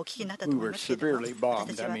もうお聞きになったと we 思い were ますけれども、 severely 私 bombed.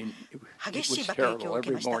 たち I は mean, it 激しい was 爆撃を terrible. 受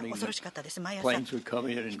けま Every した。 morning 恐ろしかったです。毎朝 planes would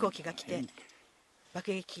come in 飛行機が来て and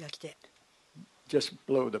爆撃機が来て just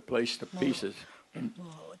blow the place to pieces. も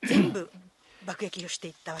う全部爆撃をして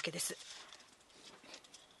いったわけです。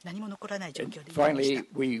何も残らない状況でいました。 Finally,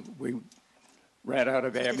 we ran out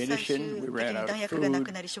of そして最終 ammunition. We 的 ran に out 弾 of 薬がな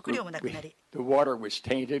くな food. り、食料もなくなり、 The water was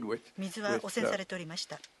tainted with 水は汚染されておりまし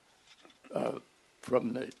た。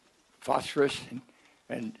 from the phosphorus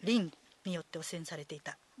and リンによって汚染されてい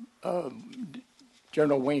た。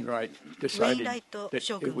 General Wainwright decided Wainwright that it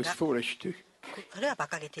将軍 was が foolish to これは馬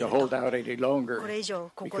鹿げてい to る hold と。 out any longer これ以上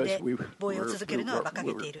ここで because we 防衛を続けるのは馬鹿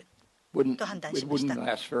げている wouldn't と判断 it しました。 wouldn't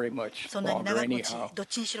last very much そんなに longer 長持ち anyhow. どっ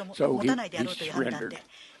ちにしろ持 So たないであろうと he いう判断 surrendered. で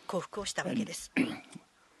降伏をしたわけです。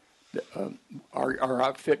 Our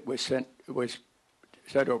outfit was sent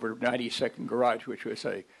over to 92nd Garage, which was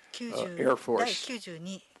a Air 第 Force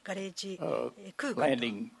 92ガレージ空軍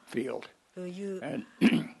landing field, という and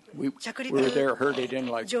we 着 we were there herded 陸 in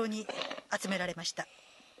like 場に集められました。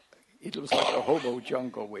 it was like a hobo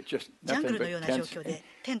jungle with just ジャング nothing ルのよう but な状 tents, 況で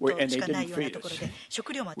テン and ト they しかない didn't ような feed ところ us. で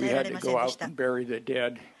食料も与 We えら had れ to ません go で out した。 and bury the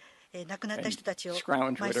dead. 亡くなった人たちを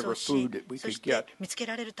scrounge 埋葬 whatever し food that we そ could して get 見つけ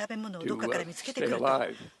られる食べ物を to どこかから見つけて stay くると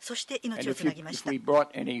alive. そして命 And をつなぎました。 if we brought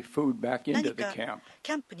any food back into 何 the か camp,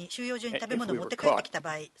 キャンプに収容所に食べ And if 物を we 持 were って帰ってきた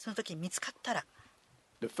場合その時に見つかったら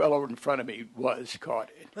the fellow in front of me was caught.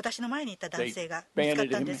 私の前にいた男 They 性が見つかっ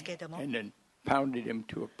banded たん him ですけれども and then pounded him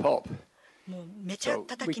to a pulp. もうめちゃ So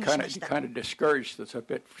叩 we きにし kind ま of した。 kind of discouraged us a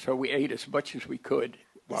bit. So we ate as much as we could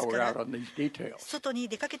while we were out on these details. 外に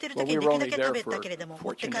出かけてる Well, 時 we に were できるだ only け there 食べたけれども for-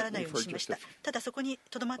 持って帰らないように fortunately しまし for た just。ただそこに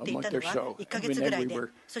とどまってい a た month の or は so. 1ヶ月ぐらい And で then we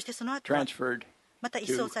were そしてその後は transferred また移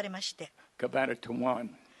送されまして、 Cabana to Juan.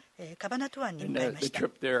 カバナト湾に And 向かいま the した。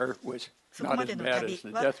 trip there was そこ not ま as での bad 旅 as the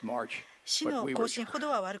は death march, 死 but の we 行 were 進ほど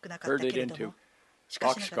は悪くなかった herded けれど into も、し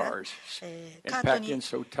かしながら、 boxcars カ and ート packed に in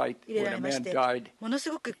so tight 入れ when ら a れまし man て died, もの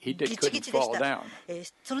すごく he ギ couldn't チギチでし fall た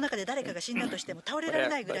down. その中で誰かが死んだとしても倒れられ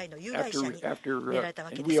ないぐらいの有害者に After 入れられた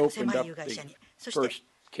わけ and で we す。 opened 狭い up 有害者に the そして first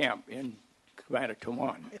camp in Cabana to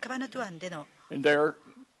Juan. カバナト湾での And there,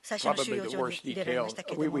 最初の収 probably 容 the 所に worst 入れられま detail, した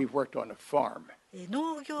けれ we ども worked on a farm.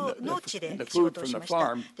 農地で the 仕事を food し from ま the した。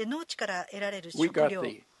 farm, で農地から得られる we 食 got 料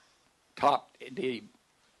the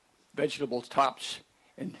vegetable tops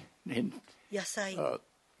and 野菜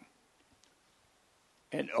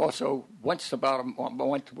and also once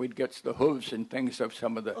we'd get the hooves and things of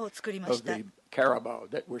some of を作りま of した。 the carabao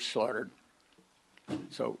that were slaughtered.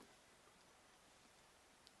 So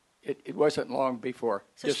it wasn't long before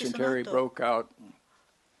そしてその後 dysentery broke out.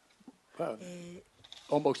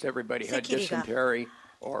 Almost everybody had 赤痢が dysentery,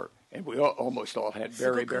 and we almost all had す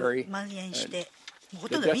ご beriberi. く蔓延し And て、ほ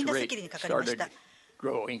the とんどみん death な赤 rate 痢にかかりまし started た。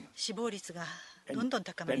 growing. 死亡率がどんどん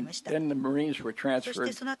高まり And ました。 then the Marines were そし transferred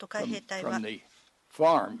てその後海兵隊は from the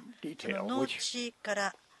farm そ detail, の農 which 地か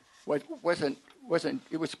ら wasn't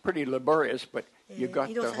it was pretty laborious, but you got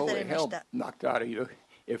the 移動させ whole られまし hell た。 knocked out of you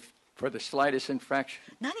if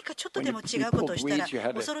何かちょっとでも違うことをしたら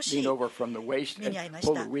恐ろしい目に遭いま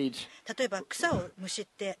した。例えば草をむしっ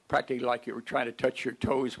て、例え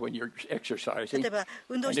ば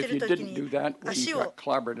運動しているときに足を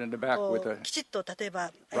きちっと例え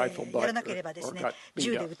ばやらなければですね、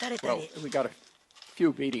銃で撃たれたり、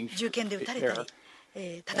銃剣で撃たれた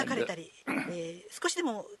り、叩かれたり、少しで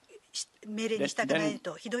も命令に従わない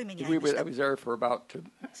とひどい目に遭いました。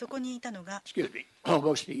そこにいたのが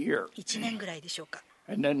1年ぐらいでしょうか。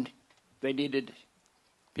そ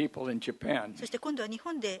して今度は日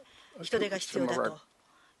本で人手が必要だと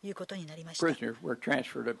いうことになりました。捕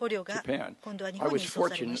虜が今度は日本に移送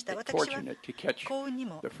されました。私は幸運に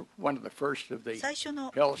も最初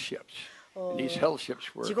の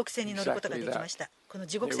地獄船に乗ることができました。この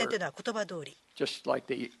地獄船というのは言葉通り、ア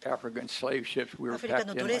フリカ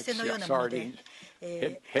の奴隷船のようなもので、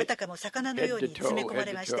あたかも魚のように詰め込ま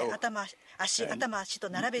れまして、頭足と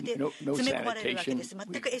並べて詰め込まれるわけです。全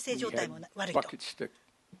く衛生状態も悪いと。バ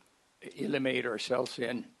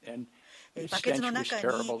ケツの中に、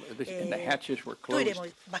トイレも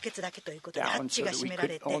バケツだけということでハッチが閉めら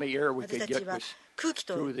れて、私たちは空気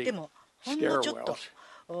とでもほんのちょっと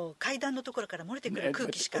階段のところから漏れてくる空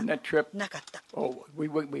気しかなかった。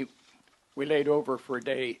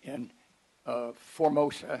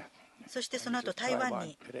そしてその後台湾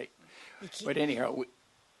に行き、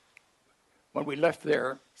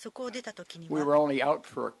そこを出た時には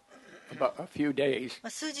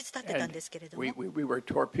数日経ってたんですけれども、魚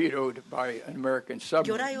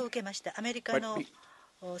雷を受けました。アメリカの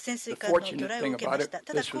潜水艦の魚雷を受けました。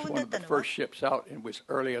ただ幸運だったのは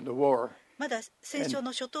まだ戦争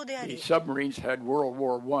の初頭であり、潜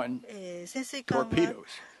水艦は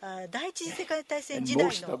第一次世界大戦時代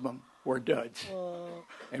の魚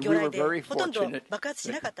雷でほとんど爆発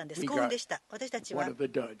しなかったんです。幸運でした。私たちは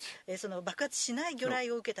その爆発しない魚雷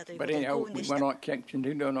を受けたということで幸運でした。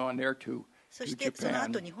そしてその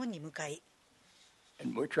後日本に向かい、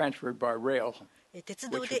鉄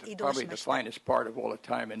道で移動しました。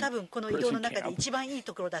多分この移動の中で一番いい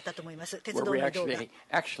ところだったと思います。鉄道の移動が。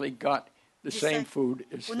実際同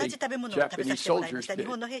じ食べ物を食べさせてもらいました。日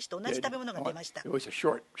本の兵士と同じ食べ物が出ました。本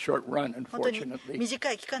当に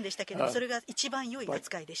短い期間でしたけれども、それが一番良い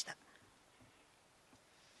扱いでした。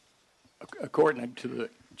ジュ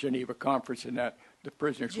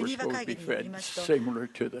ニア会議によりますと、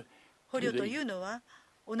捕虜というのは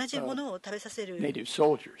同じものを食べさせる、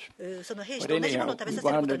その兵士と同じものを食べさせ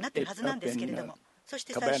ることになっているはずなんですけれども、そし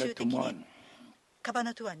て最終的にカバ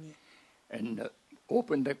ナトゥアンにそ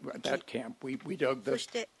し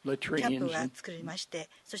てキャンプが作りまして、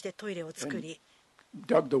そしてトイレを作り、そ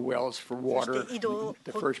して井戸を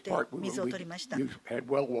掘って水を取りました。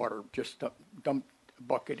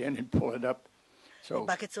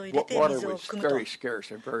バケツを入れて水を汲むと。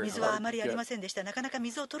水はあまりありませんでした。なかなか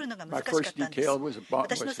水を取るのが難しかったんです。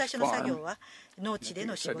私の最初の作業は農地で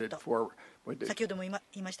の仕事。先ほども言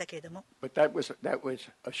いましたけれども。そして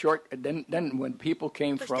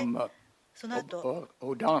その後、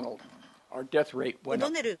オド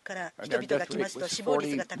ネルから人々が来ますと死亡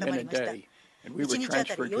率が高まりました。1日あ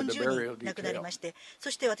たり40人亡くなりまして、そ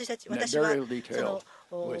して私はその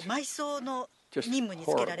埋葬の任務に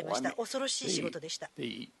つけられました。恐ろしい仕事でした。も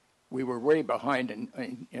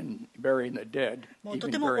うと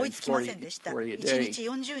ても追いつきませんでした。1日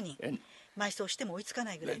40人埋葬しても追いつか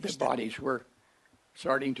ないぐらいでした。死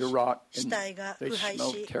体が腐敗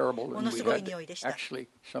し、ものすごい匂いでした。そして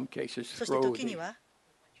時には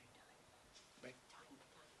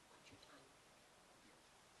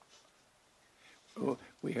こ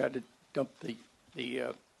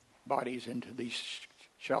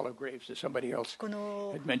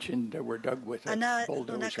の穴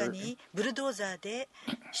の中にブルドーザーで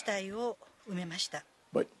死体を埋めました。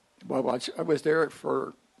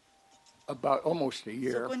そこ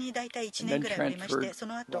に大体1年ぐらいおりまして、そ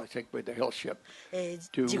の後地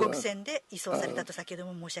獄船で移送されたと先ほ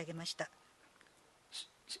ども申し上げました。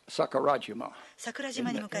桜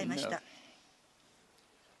島に向かいました。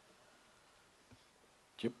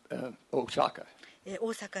大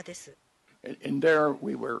阪です。そこ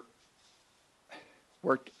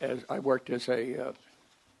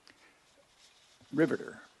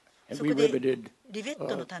でリベッ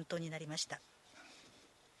トの担当になりました。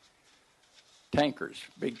大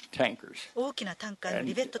きなタンカーの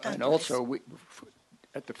リベット担当です。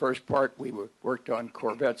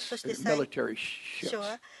そして最初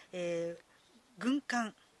は軍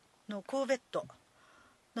艦のコーベット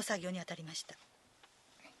の作業に当たりました。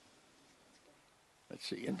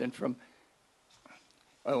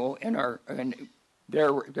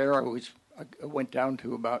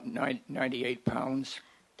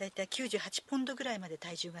だいたい98ポンドぐらいまで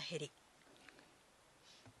体重が減り、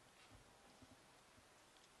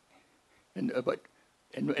and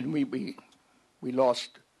we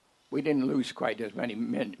lost. We didn't lose quite as many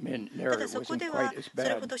men there. ただ It そこ wasn't では quite as それ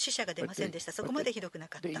bad. ほど死者が出ませんでした。そこまでひどくな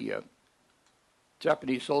かった。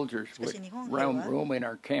 Japanese soldiers しかし would 日本兵は roam in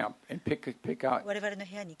our camp and pick out 我々の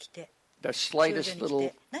部屋に来て、 the slightest 収容所に来 little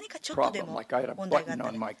て何かちょっとで problem, も like I had a 問題があっ button た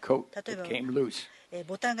on ら、 my coat 例え that ば came loose.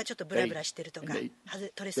 ボタンがちょっとブラブラしてるとか、 They-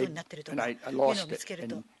 取れそうになってると And か I いうのを lost 見つけ it. る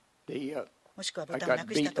と、 And they, もしくはボ I タンをな got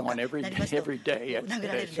くした beat とか on every なりますと every day at 殴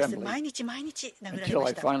られるん the です。 assembly 毎日毎日殴られ until ま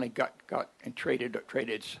I した。 finally got and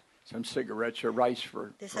traded some cigarettes or rice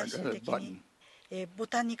for で最終 another 的 button. にボ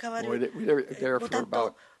タンに代わ Boy, る we were there ボ for タン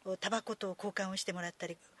about とタバコと交換をしてもらった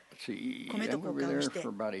り、 let's see, Come to and we were there 交換をして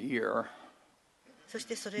for about a year. そし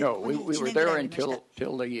てそれ No, ここ we に we 1 were 年ぐらい there ありました。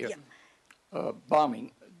 until いや the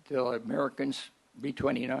bombing. Till Americans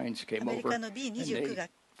B-29s came アメリ over カの and B29 they が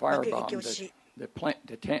爆撃 firebombed をし、 the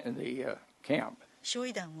camp. 焼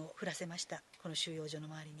夷弾を降らせました。この収容所の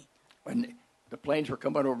周りに。 When the planes were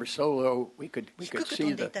coming over so low, we could 低く飛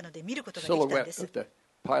see んでい the たので見ることができたん silhouette です of。the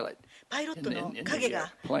pilot. パイロットの影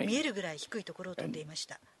が見えるぐらい低いところを飛んでいまし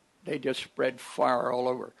た。 They just spread fire all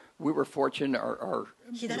over. We were fortunate.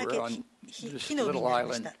 We 火だら were け on 火 this の海 little になり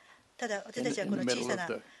まし island た。ただ私 in たちは the この小 middle さ of な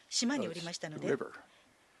the 島におりましたので、 river.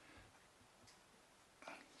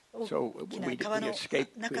 大 So き we な川の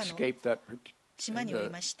escaped 中の that 島におり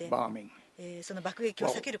まして、 bombing. その爆撃を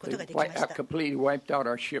Well, 避けることが they できました。 completely wiped out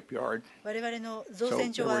our shipyard. 我々の造 So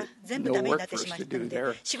船所 there は were 全部 no ダメにな work ってし for ま us っ to たの do で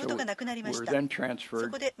there. 仕 So 事がなくなり we まし were た。 then そ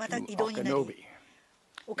transferred こでまた to 移動になり、 Okanobe.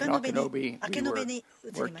 岡延に In Okanobe, 明延に移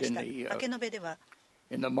りました。 we were worked in the, 明延では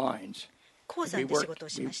In the mines. 鉱 We 山で仕事を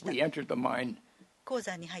しました。 entered the mine 鉱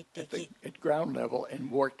山に入ってい at き、 ground level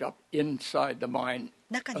and worked up inside the mine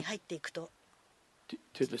中に入っていくと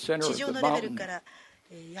to the center 地 of 上 the のレベル mountain. から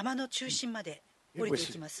山の中心まで降 It りてい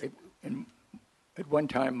was きます。 and at one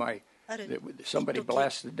time somebody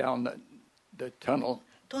blasted down the tunnel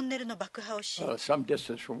トンネルの爆破をし、 some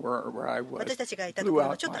distance from where I was, 私たちがいたと blew ころ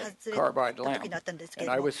の out ちょっと my 外れ carbide た lamp, 時があったんですけれ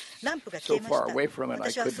and I ども、 was ランプが消 so えまし far away from it た。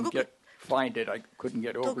 I 私はすご couldn't く find it. I couldn't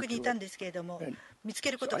get 遠 over くにい to たん it. ですけれども And 見つ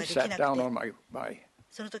けるこ So と I ができな sat く down て、 on my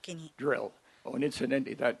その時に drill. Oh, and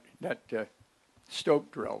incidentally, that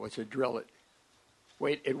stoke drill was a drill that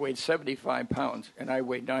it weighed 75 pounds, and I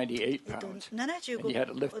weighed 98 pounds. And you had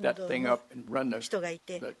to lift that thing up and run the 人がい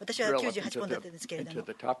て、 the 私は drill up 98ポンドだったんですけれど into も、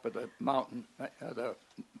 the top of the mountain,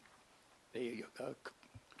 the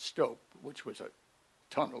stope, which was a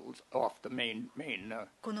tunnel off the main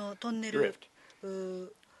このトンネル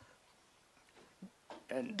drift.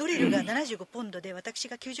 And ドリルが75ポンドで私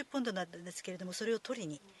が90ポンドだったんですけれども、それを取り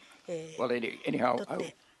に、well, anyhow, 取っ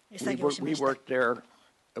て作業しま we した。 worked there.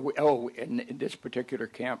 In this particular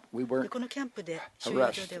camp, we で weren't このキャンプで収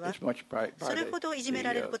容所 harassed では as much by それほどいじめ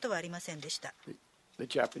られることはありませんでした。 the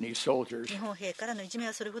Japanese soldiers. 日本兵からのいじめ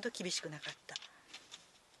はそれほど厳しくなかった。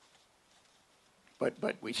 But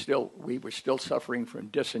we were still suffering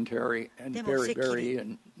from dysentery and でも very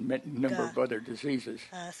and number of other diseases.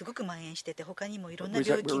 すごく蔓延してて、他にもいろん We な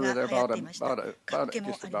病気 were が there 流行っていました。活気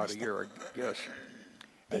も just ありま about し a た。 year, yes.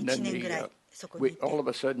 で And 1 then 年ぐらいそこにいて、 all of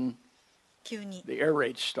a sudden 急に the air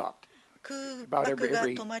raid stopped. 空 About 爆が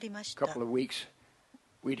every 止まりました。 couple of weeks,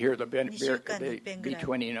 we'd hear the 2週間に一遍ぐらい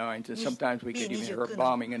B-29s, and sometimes we could even hear B-29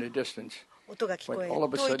 bombing in a distance. 音が聞こえ、 But all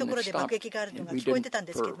of a 遠い sudden ところ it で爆 stopped, 撃があるのが and we 聞こえて didn't たん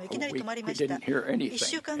ですけども、 for いきなり止まり we ました。 didn't hear 1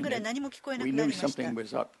週 anything. 間ぐらい何も聞こえなく We な knew りました。 something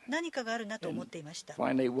was up. 何かがあるなと思っていました。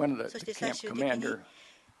 Finally, one of そし the て最 camp 終的に commander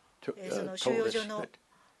その収 told 容 us 所の that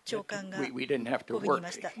長官が we didn't have こ to ういうふうに言い work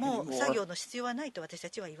ました。もう作 anymore. 業の必要はないと私た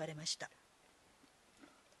ちは言われました。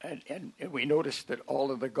 And we noticed that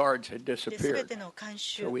all of the guards had で、すべ disappeared. ての監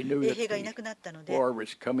修、 So we knew 衛 that 兵がいなくなったので、 war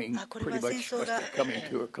was coming これは pretty 戦 much 争が coming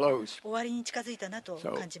to a close. 終わりに近づいたなと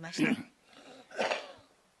感じました。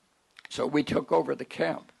 So we took over the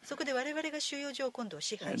camp. そこで我々が収容所を今度は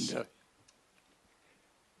支配 And し、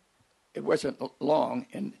 it wasn't long,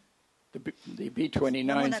 and the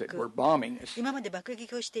B-29s that were bombing us 今まで爆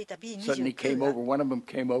撃をしていた suddenly B29 came が over. One of them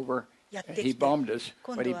came over, やっ and て he きて、 bombed us,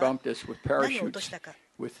 今 but 度 he は bombed us with 何を落とし parachutes, たか、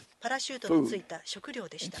 with パラシュートのついた食料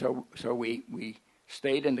でし and た。 so we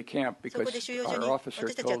stayed in the camp そこ because で収容所 our に officer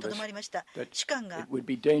私たちは told とど us まりました。 that 士官が it would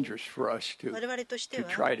be dangerous for us 我々として to は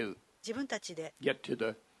try to 自分たちで get to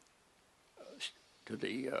the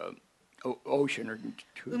ocean or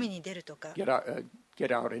海 to に出るとか、 get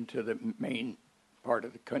out into the main part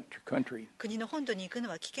of the country. 国の本土に行くの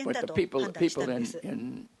は危険 But だ the と people 判断したん in で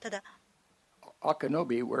す。ただ、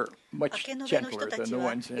 Okanobe were 明 much 延の gentler 人た than ち the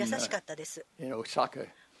は ones 優 in しかったです。 Osaka,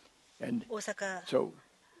 and 大阪 so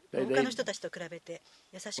他の人たちと比べて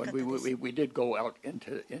優しかったです。We did go out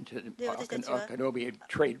into で、私たちは Okanobe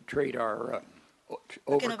trade our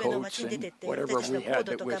竹延の町に出てって、私たちのコー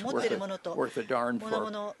ドとか持っているものと物々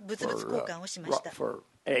交換をしました。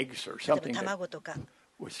例えば卵とか。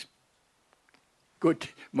Good,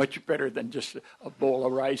 much better than just a bowl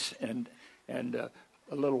of rice and a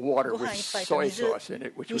little water with soy sauce in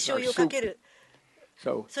it, which was our soup.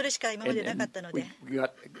 So, それしか今までなかったので、い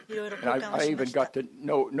ろいろ交換をし I ま even した。 got to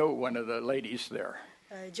know one of the ladies there.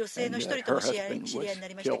 女性の一人とも知り合いにな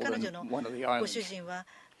りまして、彼女のご主人は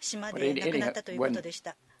島で亡くなったということでし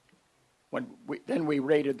た。Then we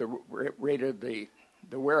raided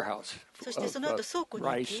the warehouse そしてその後倉庫に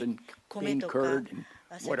行 rice き、 and 米 bean とか curd and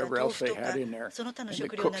それから whatever 豆 else 腐 they とか had in there. その他の And the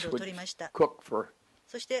食料な cooks どを would 取りました。 cook for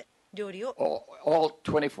そして料理を all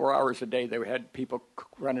 24 hours a day. They had people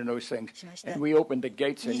running those things. しました。 And we opened the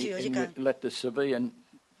gates and 24時間 let the civilian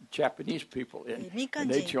Japanese people in. 民間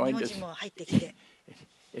And 人、 they 日本 joined 人 us. も入ってきて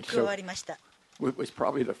And 加 so わりました。 it was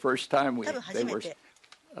probably the first time 多分初 they め were て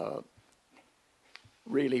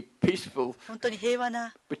really peaceful 本当に平和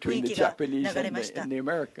な雰 between 囲 the 気が Japanese 流れました。 and the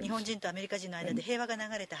Americans. 日本人とアメリカ人の間で平和が流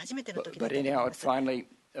れた初めての時だ But と思い anyhow, ま it す。 finally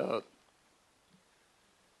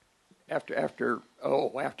after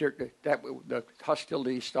that the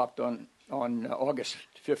hostilities stopped on August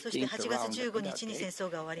そして 15th 8月 around 15日に戦 that 争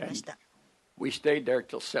が終わりました。 we stayed there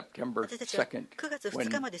till September 私たちは 2nd 9月2 when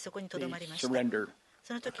日までそこにと the どまりました。 surrender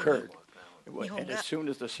その時に occurred. 日本 And が as soon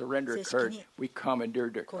as the surrender 正式 occurred, に we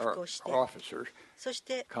commandeered 降 our 伏をして、 officers, そし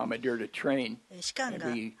て commandeered a train, 士官 and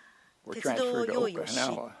が we were 鉄道を transferred to 用意をし、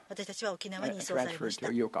 Okinawa, 私たちは沖縄に移送されま transferred した。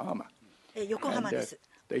 to Yokohama. 横浜 And です。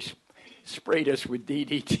 they sprayed us with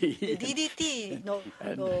DDT. DDT の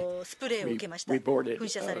スプレーを受けました。 we boarded, 噴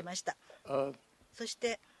射されました。そし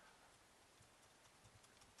て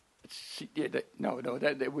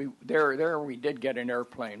there we did get an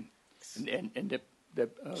airplane, and the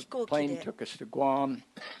plane took us to Guam,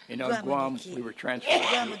 and on Guam we were transferred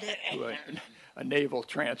to a naval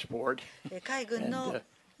transport, 海軍の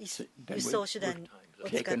輸送手段を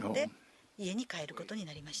使って家に帰ることに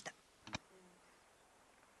なりました。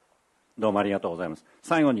どうもありがとうございます。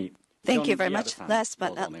最後に Thank you very much. Last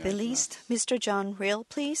but not the least, Mr. John Real,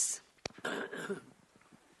 please.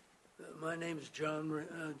 My name is John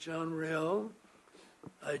Real.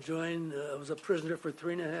 I was a prisoner for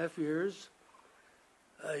 3.5 years.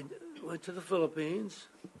 I went to the Philippines,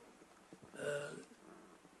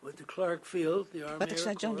 went to Clark Field, the Army 私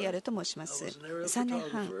は Air ジョン・リアル Corps. と申します。3年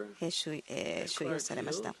半収容され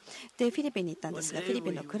ました。で、フィリピンに行ったんですが、フィリ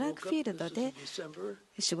ピンのクラークフィールドで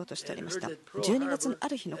仕事しておりました。12月のあ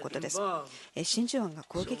る日のことです。真珠湾が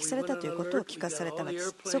攻撃されたということを聞かされたので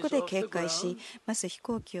す。そこで警戒し、まず飛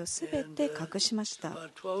行機をすべて隠しました。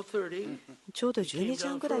ちょうど12時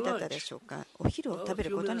半ぐらいだったでしょうか。お昼を食べ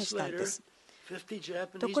ることにしたんです。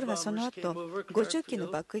ところがその後50機の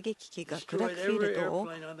爆撃機がクラークフィールドを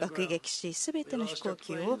爆撃し、すべての飛行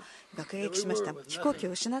機を爆撃しました。飛行機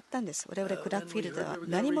を失ったんです。我々クラークフィールドは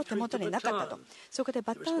何も手元になかったと。そこで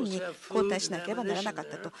バターンに交代しなければならなかっ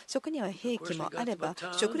たと。そこには兵器もあれば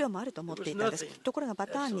食料もあると思っていたんです。ところがバ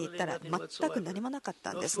ターンに行ったら全く何もなかっ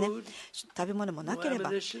たんですね。食べ物もなければ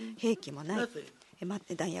兵器もない、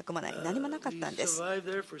弾薬もない、何もなかったんです。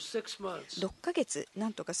6ヶ月な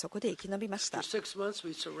んとかそこで生き延びました。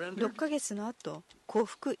6ヶ月の後降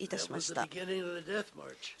伏いたしました。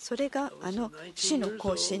それが死の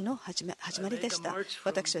行進の始まりでした。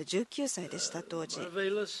私は19歳でした当時。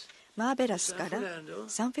マーベラスから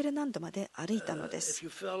サンフェルナンドまで歩いたのです。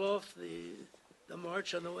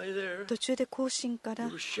途中で行進か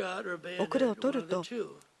ら遅れを取ると撃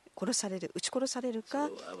ち殺されるか、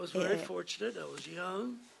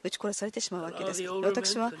撃ち殺されてしまうわけです。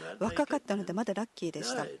私は若かったのでまだラッキーで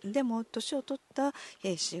した。でも年を取った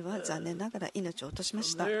兵士は残念ながら命を落としま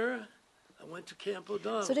した。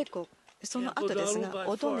それ以降その後ですが、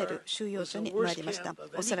オドネル収容所に参りました。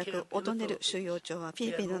おそらくオドネル収容所はフ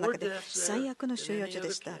ィリピンの中で最悪の収容所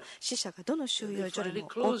でした。死者がどの収容所よりも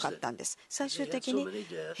多かったんです。最終的に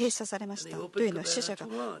閉鎖されました。というのは死者が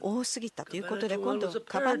多すぎたということで、今度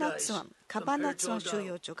カバナツワン収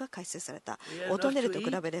容所が開設された。オドネルと比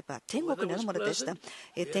べれば天国のようなものでした。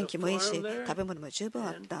天気もいいし、食べ物も十分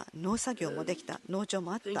あった。農作業もできた。農場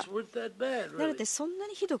もあった。なのでそんな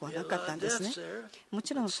にひどくはなかったんですね。も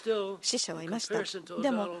ちろん死者はいました。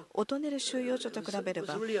でもオドネル収容所と比べれ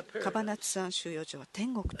ばカバナツワン収容所は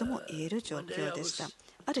天国とも言える状況でした。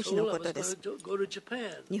ある日のことです。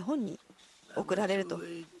日本に送られると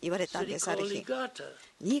言われたんです。ある日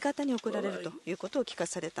新潟に送られるということを聞か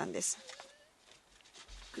されたんです。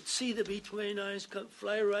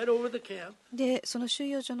でその収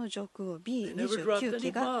容所の上空を B29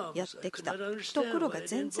 機がやってきたところが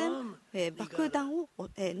全然、爆弾を、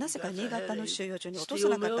なぜか新潟の収容所に落とさ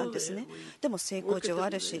なかったんですね。でも成功場はあ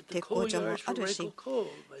るし鉄工所もあるし、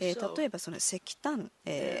例えばその石炭、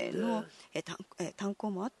の炭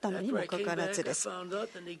鉱もあったのにもかかわらずです。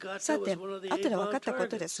さて後で分かったこ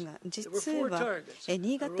とですが、実は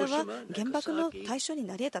新潟は原爆の対象に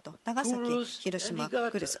なり得たと。長崎、広島、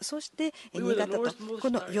クルス、そして新潟とこ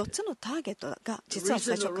の4つのターゲットが実は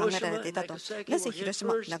最初考えられていたと。なぜ広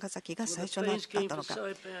島、長崎が最初だったのか。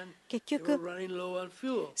結局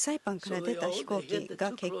サイパンから出た飛行機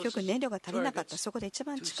が結局燃料が足りなかった。そこで一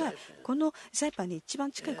番近いこのサイパンに一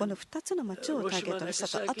番近いこの2つの町をターゲットにした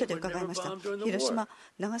と後で伺いました。広島、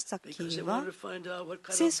長崎は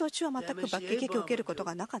戦争中は全く爆撃を受けること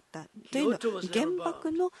がなかったというのは原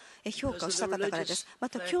爆の評価をしたかったからです。ま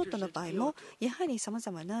た京都の場合もやはりさま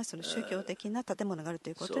ざまなその宗教的な建物があると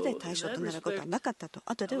いうことで対象となることはなかったと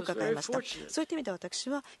後で伺いました。そういった意味で私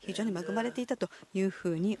は非常に恵まれていたというふ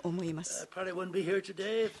うに思います。多分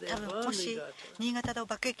もし新潟を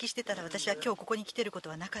爆撃してたら私は今日ここに来ていること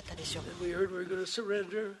はなかったでしょう。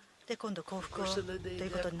で今度降伏をとい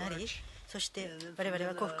うことになり、そして我々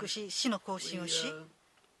は降伏し死の行進をし、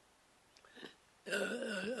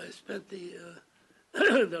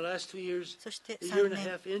そして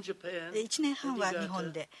1年半は日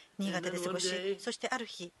本で新潟で過ごし、そしてある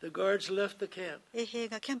日衛兵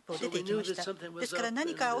がキャンプを出て行きました。ですから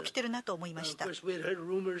何か起きてるなと思いました。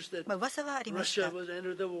噂はありました。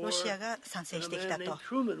ロシアが参戦してきたと。ト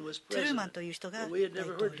ゥルーマンという人が大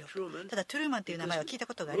統領。ただトゥルーマンという名前は聞いた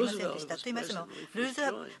ことがありませんでした。と言いますのも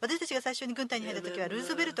私たちが最初に軍隊に入るときはルー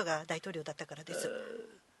ズベルトが大統領だったからです。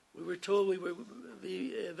で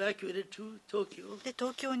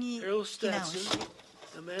東京に避難をし、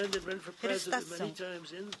ヘルスタッソン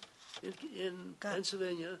が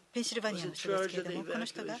ペンシルバニアの人ですけれども、この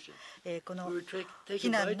人がこの避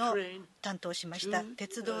難の担当をしました。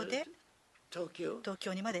鉄道で東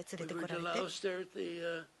京にまで連れてこられて、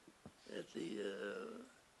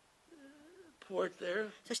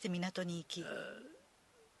そして港に行き、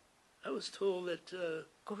こういう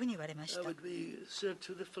ふうに言われました。フ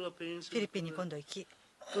ィリピンに今度行き、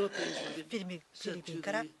フィリピン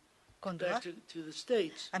から今度は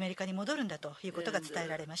アメリカに戻るんだということが伝え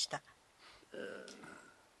られました。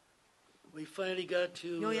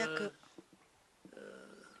ようやく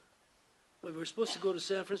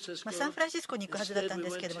サンフランシスコに行くはずだったんで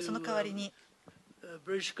すけれども、その代わりに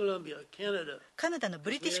カナダのブ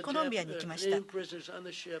リティッシュコロンビアに行きました。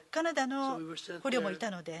カナダの捕虜もいた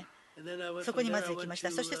のでそこにまず行きました。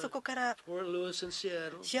そしてそこから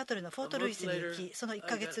シアトルのフォートルイスに行き、その1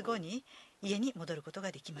ヶ月後に家に戻ることが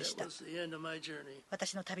できました。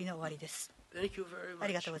私の旅の終わりです。あ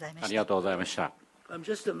りがとうございました。ありがとうございました。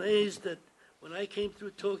東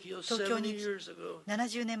京に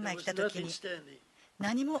70年前来た時に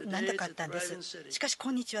何もなかったんです。しかし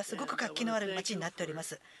今日はすごく活気のある街になっておりま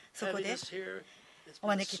す。そこでお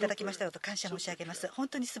招きいただきましたこと感謝申し上げます。本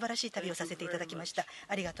当に素晴らしい旅をさせていただきました。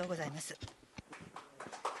ありがとうございます。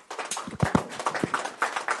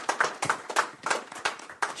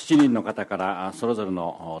7人の方からそれぞれ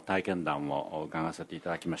の体験談を伺わせてい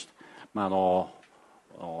ただきました。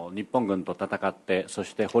日本軍と戦って、そ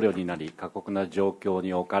して捕虜になり過酷な状況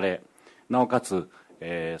に置かれ、なおかつ、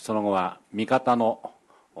その後は味方の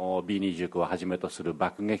B29 をはじめとする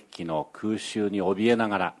爆撃機の空襲に怯えな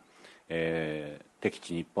がら、敵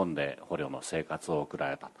地日本で捕虜の生活を送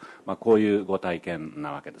られた、こういうご体験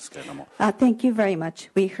なわけですけれども。Thank you very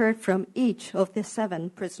much. We heard from each of the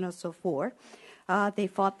 7 prisoners of war. They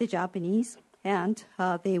fought the Japanese, and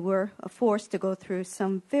they were forced to go through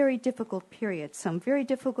some very difficult periods, some very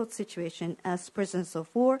difficult situation as prisoners of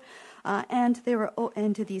war. And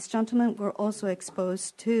these gentlemen were also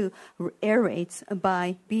exposed to air raids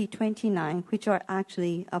by B-29, which are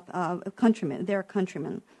actually countrymen, their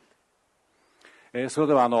countrymen. それ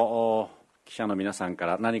では記者の皆さんか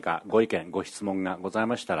ら何かご意見ご質問がござい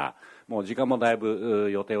ましたら、もう時間もだいぶ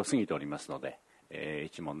予定を過ぎておりますので、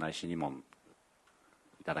1問ないし2問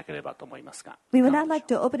いただければと思いますが。 We would not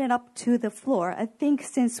like to open it up to the floor. I think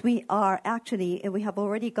since we have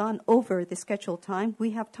already gone over the scheduled time,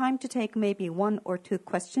 we have time to take maybe 1 or 2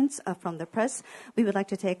 questions from the press. We would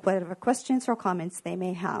like to take whatever questions or comments they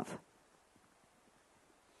may have.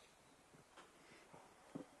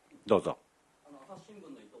 どうぞ。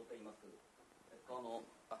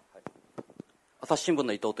朝日新聞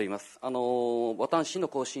の伊藤と言います。私の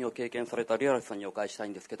更新を経験されたリアルさんにお伺いしたい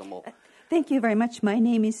んですけども。Thank you very much. My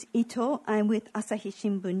name is Ito. I'm with Asahi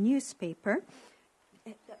Shimbun newspaper.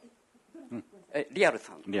 リアル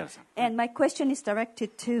さん。リアルさん。And my question is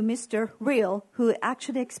directed to Mr. Real, who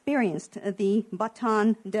actually experienced the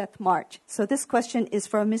Bataan Death March. So this question is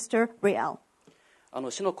for Mr. Real.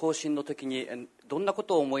 死の行進の時にどんなこ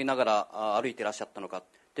とを思いながら歩いていらっしゃったのか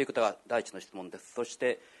ということが第一の質問です。そし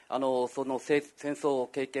てその戦争を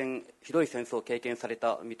ひどい戦争を経験され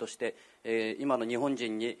た身として、今の日本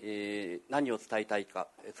人に、何を伝えたいか、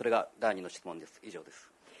それが第二の質問です。以上です。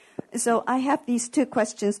So I have these two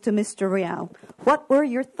questions to Mr. Real. What were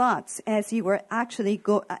your thoughts as you were actually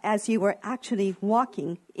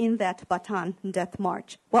walking in that Bataan Death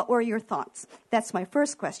March? What were your thoughts? That's my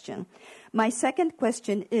first question. My second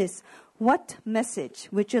question is, what message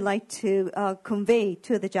would you like to convey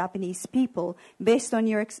to the Japanese people based on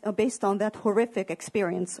that horrific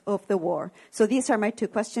experience of the war? So these are my two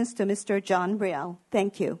questions to Mr. John Real.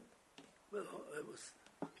 Thank you. Well, it was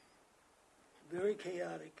very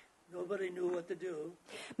chaotic.Nobody knew what to do.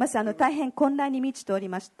 まず大変混乱に満ちており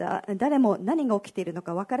ました。誰も何が起きているの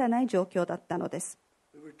かわからない状況だったのです。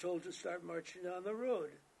We were told to start marching down the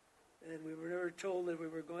road, and we were never told that we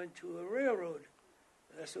were going to a railroad.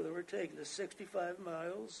 So they were taking us 65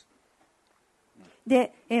 miles.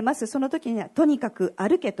 で、まずその時にはとにかく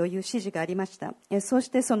歩けという指示がありました。そし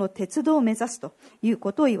てその鉄道を目指すという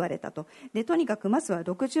ことを言われたと。で、とにかくまずは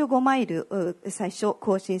65マイル最初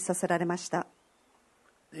更新させられました。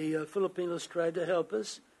The Filipinos tried to help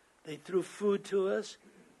us. They threw food to us,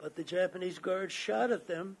 but the Japanese guards shot at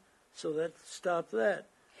them, so that stopped that.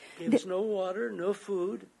 Gave us no water, no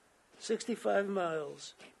food. 65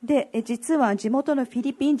 miles. で、実は地元のフィ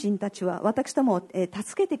リピン人たちは私どもを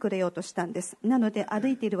助けてくれようとしたんです。なので歩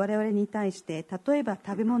いている我々に対して例えば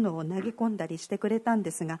食べ物を投げ込んだりしてくれたんで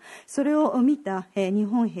すが、それを見た日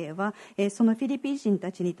本兵はそのフィリピン人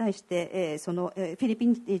たちに対してそのフィリピ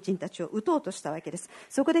ン人たちを撃とうとしたわけです。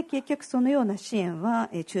そこで結局そのような支援は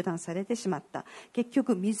中断されてしまった。結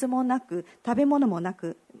局水もなく食べ物もな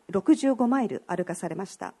く65マイル歩かされま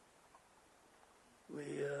した。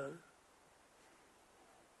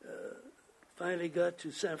Finally got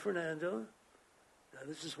to San Fernando. Now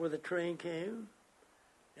this is where the train came,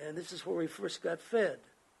 and this is where we first got fed.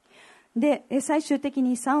 で、最終的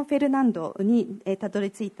にサンフェルナンドにたど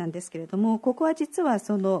り着いたんですけれども、ここは実は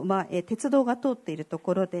その、鉄道が通っていると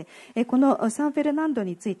ころで、このサンフェルナンド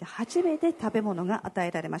について初めて食べ物が与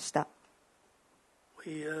えられました。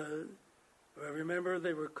I remember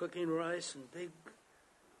they were cooking rice in big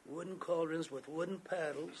wooden cauldrons with wooden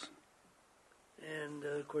paddles, and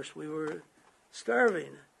of course we were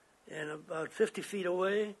starving, and about 50 feet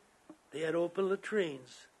away, they had open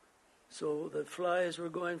latrines. So the flies were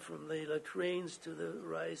going from the latrines to the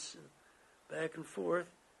rice and back and forth.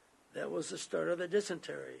 That was the start of the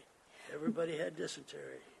dysentery. Everybody had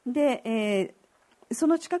dysentery. で、そ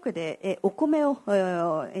の近くでお米を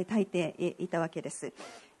炊いていたわけです。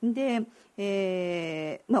で、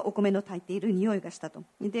お米の炊いている匂いがしたと。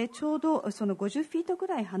で、ちょうどその50フィートぐ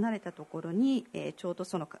らい離れたところに、ちょうど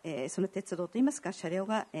その鉄道といいますか車両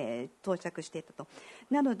が、到着していたと。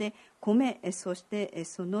なので米、そして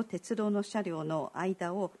その鉄道の車両の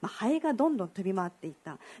間を、ハエがどんどん飛び回ってい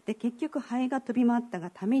た。で、結局ハエが飛び回ったが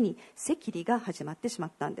ために赤痢が始まってしま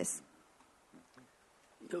ったんです。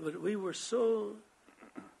But we were so,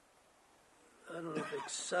 I don't know if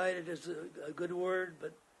excited is a good word,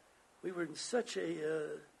 but we were in such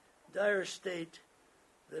a dire state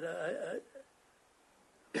that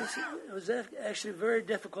it was actually very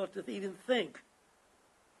difficult to even think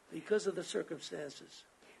because of the circumstances.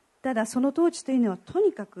 ただその当時というのはと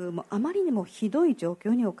にかくもうあまりにもひどい状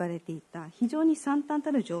況に置かれていた、非常に惨憺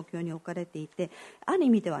たる状況に置かれていて、ある意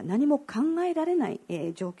味では何も考えられない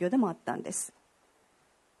状況でもあったんです。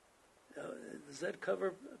Does that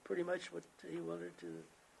cover pretty much what he wanted to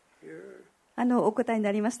hear? お答えに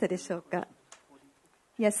なりましたでしょうか。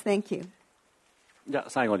Yes, thank you. じゃあ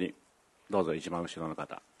最後にどうぞ一番後ろの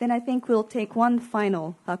方。Then I think we'll take one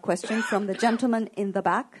final question from the gentleman in the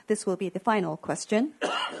back. This will be the final question.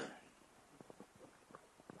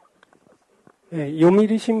 読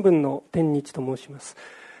売新聞の天日と申します。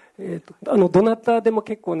どなたでも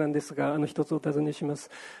結構なんですが、一つお尋ねしま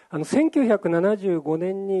す。1975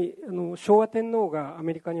年に昭和天皇がア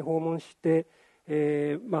メリカに訪問して、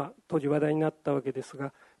当時話題になったわけです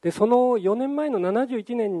が、でその4年前の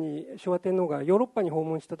71年に昭和天皇がヨーロッパに訪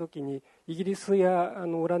問した時にイギリスや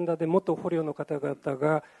オランダで元捕虜の方々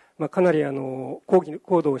が、かなり抗議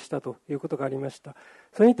行動をしたということがありました。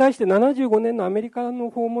それに対して75年のアメリカの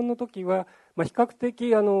訪問の時は、比較的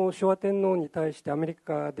昭和天皇に対してアメリ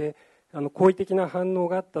カで好意的な反応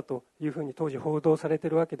があったというふうに当時報道されてい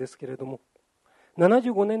るわけですけれども、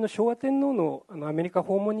75年の昭和天皇のアメリカ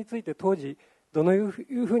訪問について当時どのいう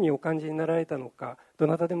ふうにお感じになられたのか、ど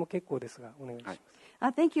なたでも結構ですがお願いします。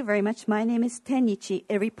Thank you very much. My name is Tennichi,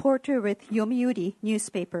 a reporter with Yomiuri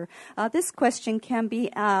newspaper. This question can be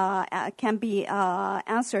answered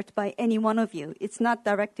by any one of you. It's not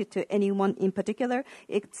directed to anyone in particular.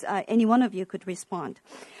 It's any one of you could respond.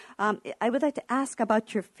 I would like to ask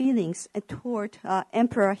about your feelings toward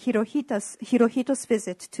Emperor Hirohito's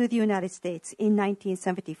visit to the United States in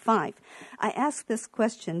 1975. I ask this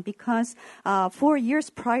question because 4 years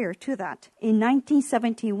prior to that, in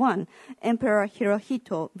 1971, Emperor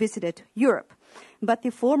Hirohito visited Europe. But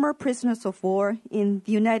the former prisoners of war in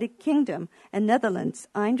the United Kingdom and Netherlands,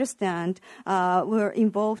 I understand, were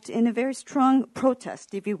involved in a very strong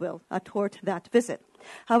protest, if you will, toward that visit.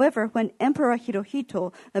 However, when Emperor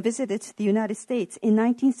Hirohito visited the United States in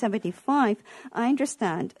 1975, I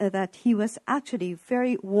understand that he was actually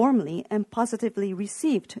very warmly and positively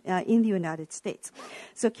received in the United States.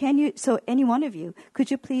 So any one of you, could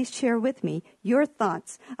you please share with me your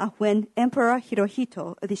thoughts when Emperor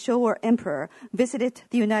Hirohito, the Showa emperor, visited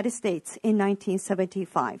the United States in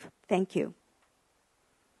 1975? Thank you.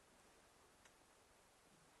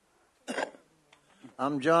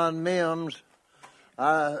 I'm John Mims.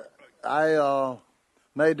 I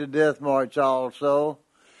made the death march also,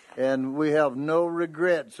 and we have no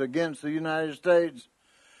regrets against the United States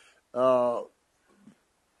that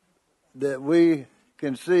we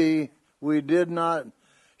can see. We did not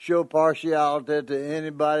show partiality to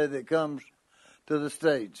anybody that comes to the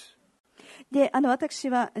States. で、私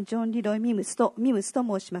はジョン・リロイ・ミムスと申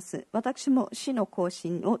します。私も死の行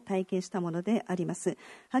進を体験したものであります。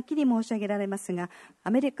はっきり申し上げられますが、ア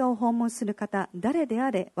メリカを訪問する方、誰で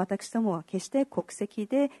あれ、私どもは決して国籍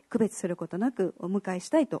で区別することなくお迎えし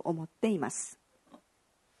たいと思っています。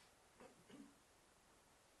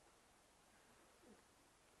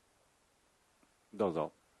どう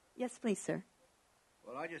ぞ。Yes, please, sir.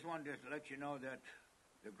 Well, I just wanted to let you know that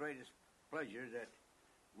the greatest pleasure that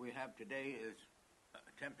we have today is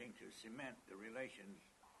attempting to cement the relations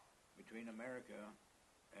between America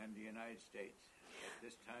and the United States. At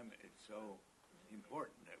this time, it's so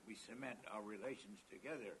important that we cement our relations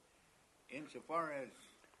together. Insofar as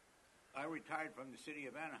I retired from the city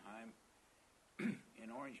of Anaheim in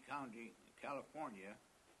Orange County, California,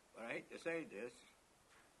 but I hate to say this,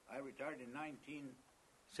 I retired in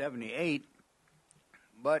 1978,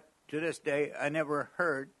 but to this day, I never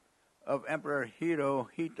heard of Emperor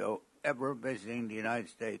Hirohito ever visiting the United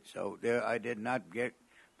States. So there I did not get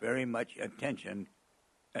very much attention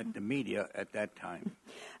at the media at that time.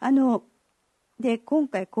 で、今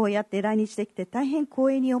回こうやって来日できて大変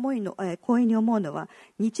光栄に思うのは、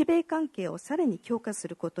日米関係をさらに強化す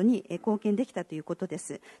ることに貢献できたということで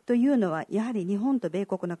す。というのは、やはり日本と米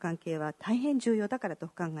国の関係は大変重要だからと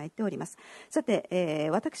考えております。さて、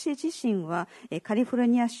私自身はカリフォル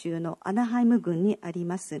ニア州のアナハイム郡にあり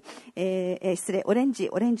ます、オレンジ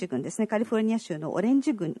郡ですね。カリフォルニア州のオレン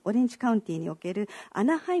ジカウンティにおけるア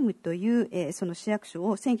ナハイムという、その市役所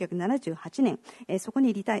を1978年、そこ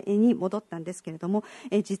にに戻ったんですけれども、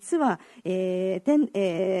実は、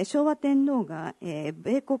昭和天皇が、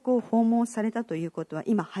米国を訪問されたということは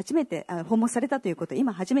今初めて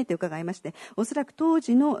伺いまして、おそらく当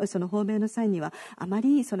時のその訪米の際にはあま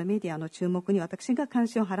りそのメディアの注目に私が関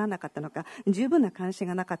心を払わなかったのか、十分な関心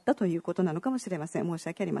がなかったということなのかもしれません。申し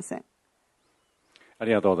訳ありません。あ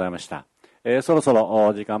りがとうございました。そろそ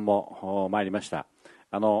ろ時間も参りました。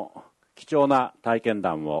貴重な体験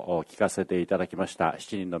談を聞かせていただきました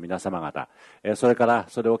7人の皆様方、それから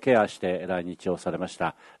それをケアして来日をされまし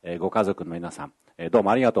たご家族の皆さん、どう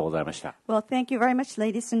もありがとうございました。Well, thank you very much,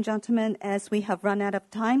 ladies and gentlemen. As we have run out of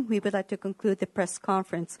time, we would like to conclude the press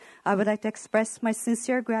conference. I would like to express my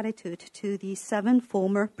sincere gratitude to the 7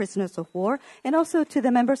 former prisoners of war and also to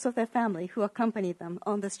the members of their family who accompanied them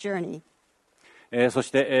on this journey. そ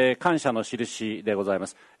して、感謝の印でございま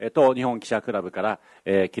す。当日本記者クラブから、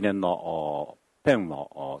記念のペン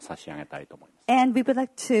を差し上げたいと思います。And we would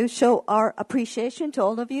like to show our appreciation to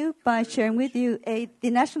all of you by sharing with you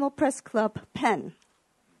the National Press Club pen.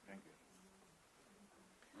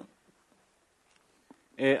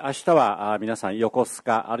 明日は皆さん横須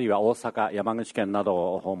賀あるいは大阪、山口県な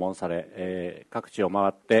どを訪問され、各地を回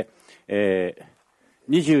って、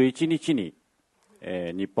21日に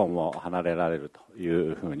日本を離れられると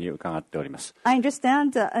いうふうに伺っております。I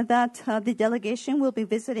understand that the delegation will be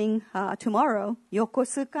visiting tomorrow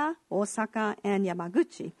Yokosuka, Osaka, and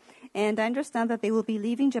Yamaguchi, and I understand that they will be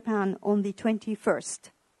leaving Japan on the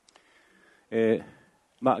 21st.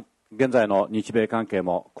 現在の日米関係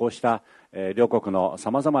もこうした両国のさ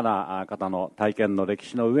まざまな方の体験の歴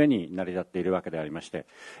史の上に成り立っているわけでありまして、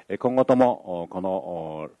今後ともこ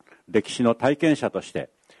の歴史の体験者として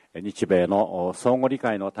日米の相互理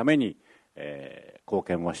解のために貢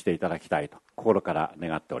献をしていただきたいと心から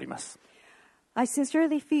願っております。I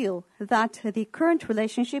sincerely feel that the current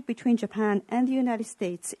relationship between Japan and the United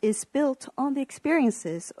States is built on the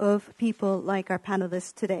experiences of people like our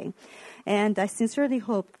panelists today. And I sincerely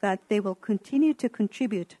hope that they will continue to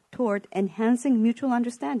contribute toward enhancing mutual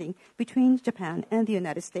understanding between Japan and the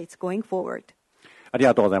United States going forward. あり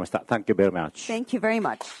がとうございました。Thank you very much. Thank you very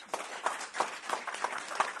much.